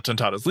rest of the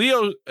Tentatas.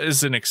 Leo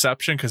is an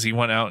exception because he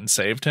went out and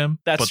saved him.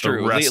 That's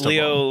true.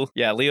 Leo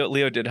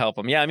did help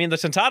him. Yeah, I mean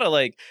the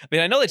Tentata,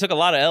 I know they took a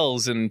lot of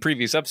L's in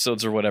previous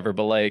episodes or whatever,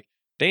 but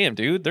damn,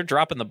 dude, they're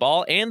dropping the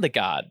ball and the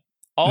God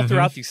all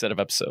throughout these set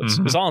of episodes.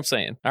 Is all I'm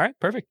saying. All right,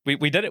 perfect.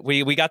 We did it.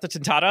 We got the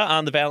Tentata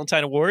on the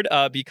Valentine Award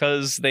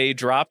because they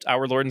dropped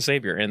our Lord and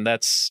Savior, and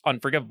that's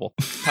unforgivable.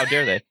 How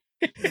dare they?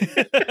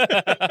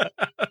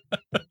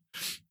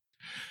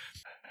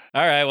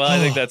 All right, well, I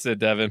think that's it,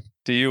 Devin.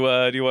 Do you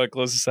want to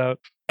close this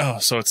out? Oh,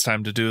 so it's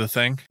time to do the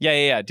thing?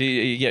 Yeah.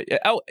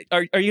 Oh,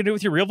 are you gonna do it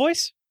with your real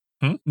voice?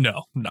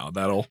 No,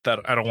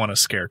 that I don't want to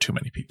scare too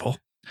many people.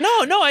 No,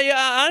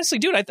 I honestly,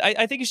 dude,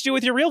 I think you should do it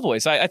with your real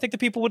voice. I think the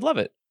people would love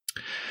it.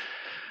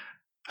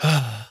 Follow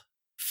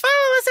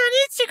us on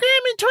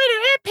Instagram and Twitter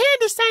at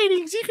Panda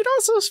Sightings. You can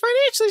also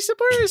financially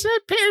support us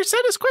or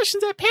send us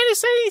questions at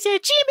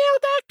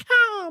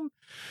pandasightings@gmail.com.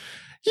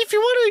 If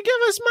you want to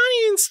give us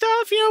money and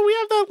stuff, we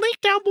have the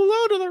link down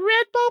below to the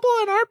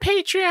Redbubble and our Patreon.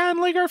 Patreon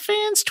like our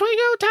fans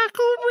Twigo,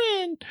 Taco, and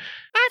Rin.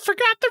 I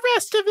forgot the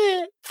rest of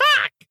it.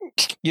 Fuck.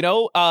 You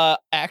know,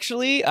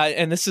 actually,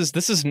 and this is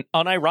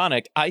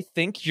unironic. I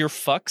think your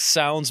fuck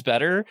sounds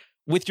better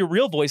with your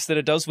real voice than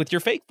it does with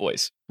your fake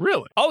voice.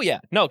 Really? Oh yeah,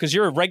 no, because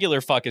your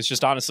regular fuck is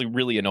just honestly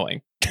really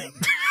annoying.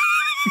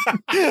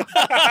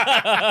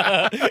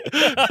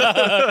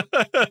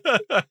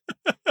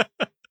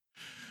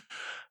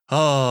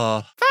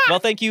 Oh, well,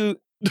 thank you.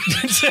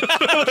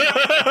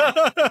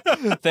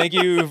 Thank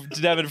you,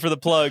 Devin, for the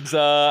plugs.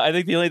 I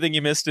think the only thing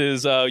you missed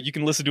is you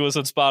can listen to us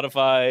on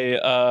Spotify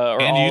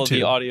or And all YouTube. of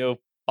the audio,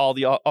 all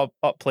the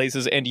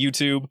places, and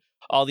YouTube,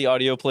 all the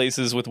audio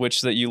places with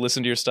which that you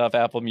listen to your stuff,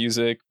 Apple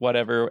Music,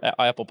 whatever,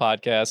 Apple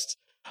Podcasts,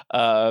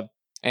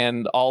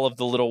 and all of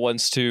the little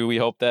ones too. We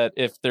hope that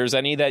if there's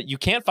any that you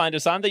can't find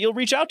us on, that you'll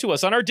reach out to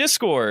us on our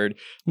Discord,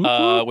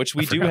 which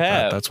we do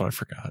have. That's what I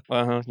forgot.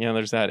 Yeah,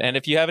 there's that. And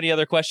if you have any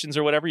other questions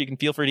or whatever, you can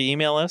feel free to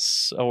email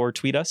us or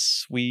tweet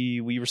us. We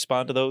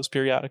respond to those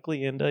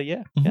periodically. And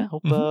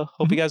hope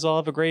you guys all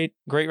have a great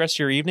rest of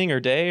your evening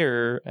or day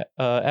or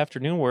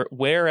afternoon,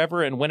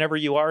 wherever and whenever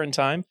you are in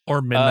time.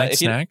 Or midnight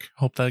snack.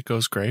 Hope that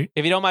goes great.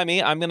 If you don't mind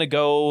me, I'm gonna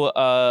go.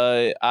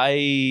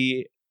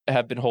 I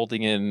have been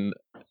holding in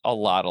a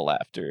lot of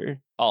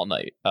laughter all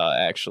night.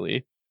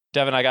 Actually,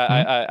 Devin,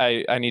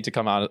 I need to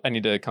come out. I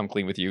need to come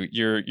clean with you.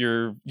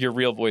 Your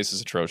real voice is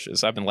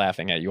atrocious. I've been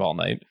laughing at you all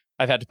night.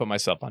 I've had to put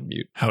myself on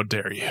mute. How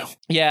dare you?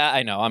 Yeah,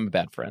 I know. I'm a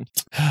bad friend.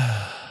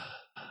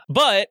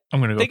 But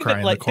I'm gonna go cry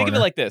in the corner. Think of it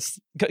like this.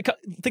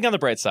 Think on the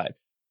bright side.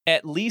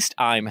 At least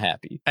I'm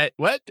happy.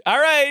 What? All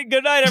right.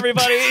 Good night,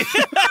 everybody.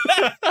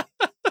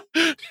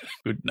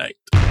 Good night.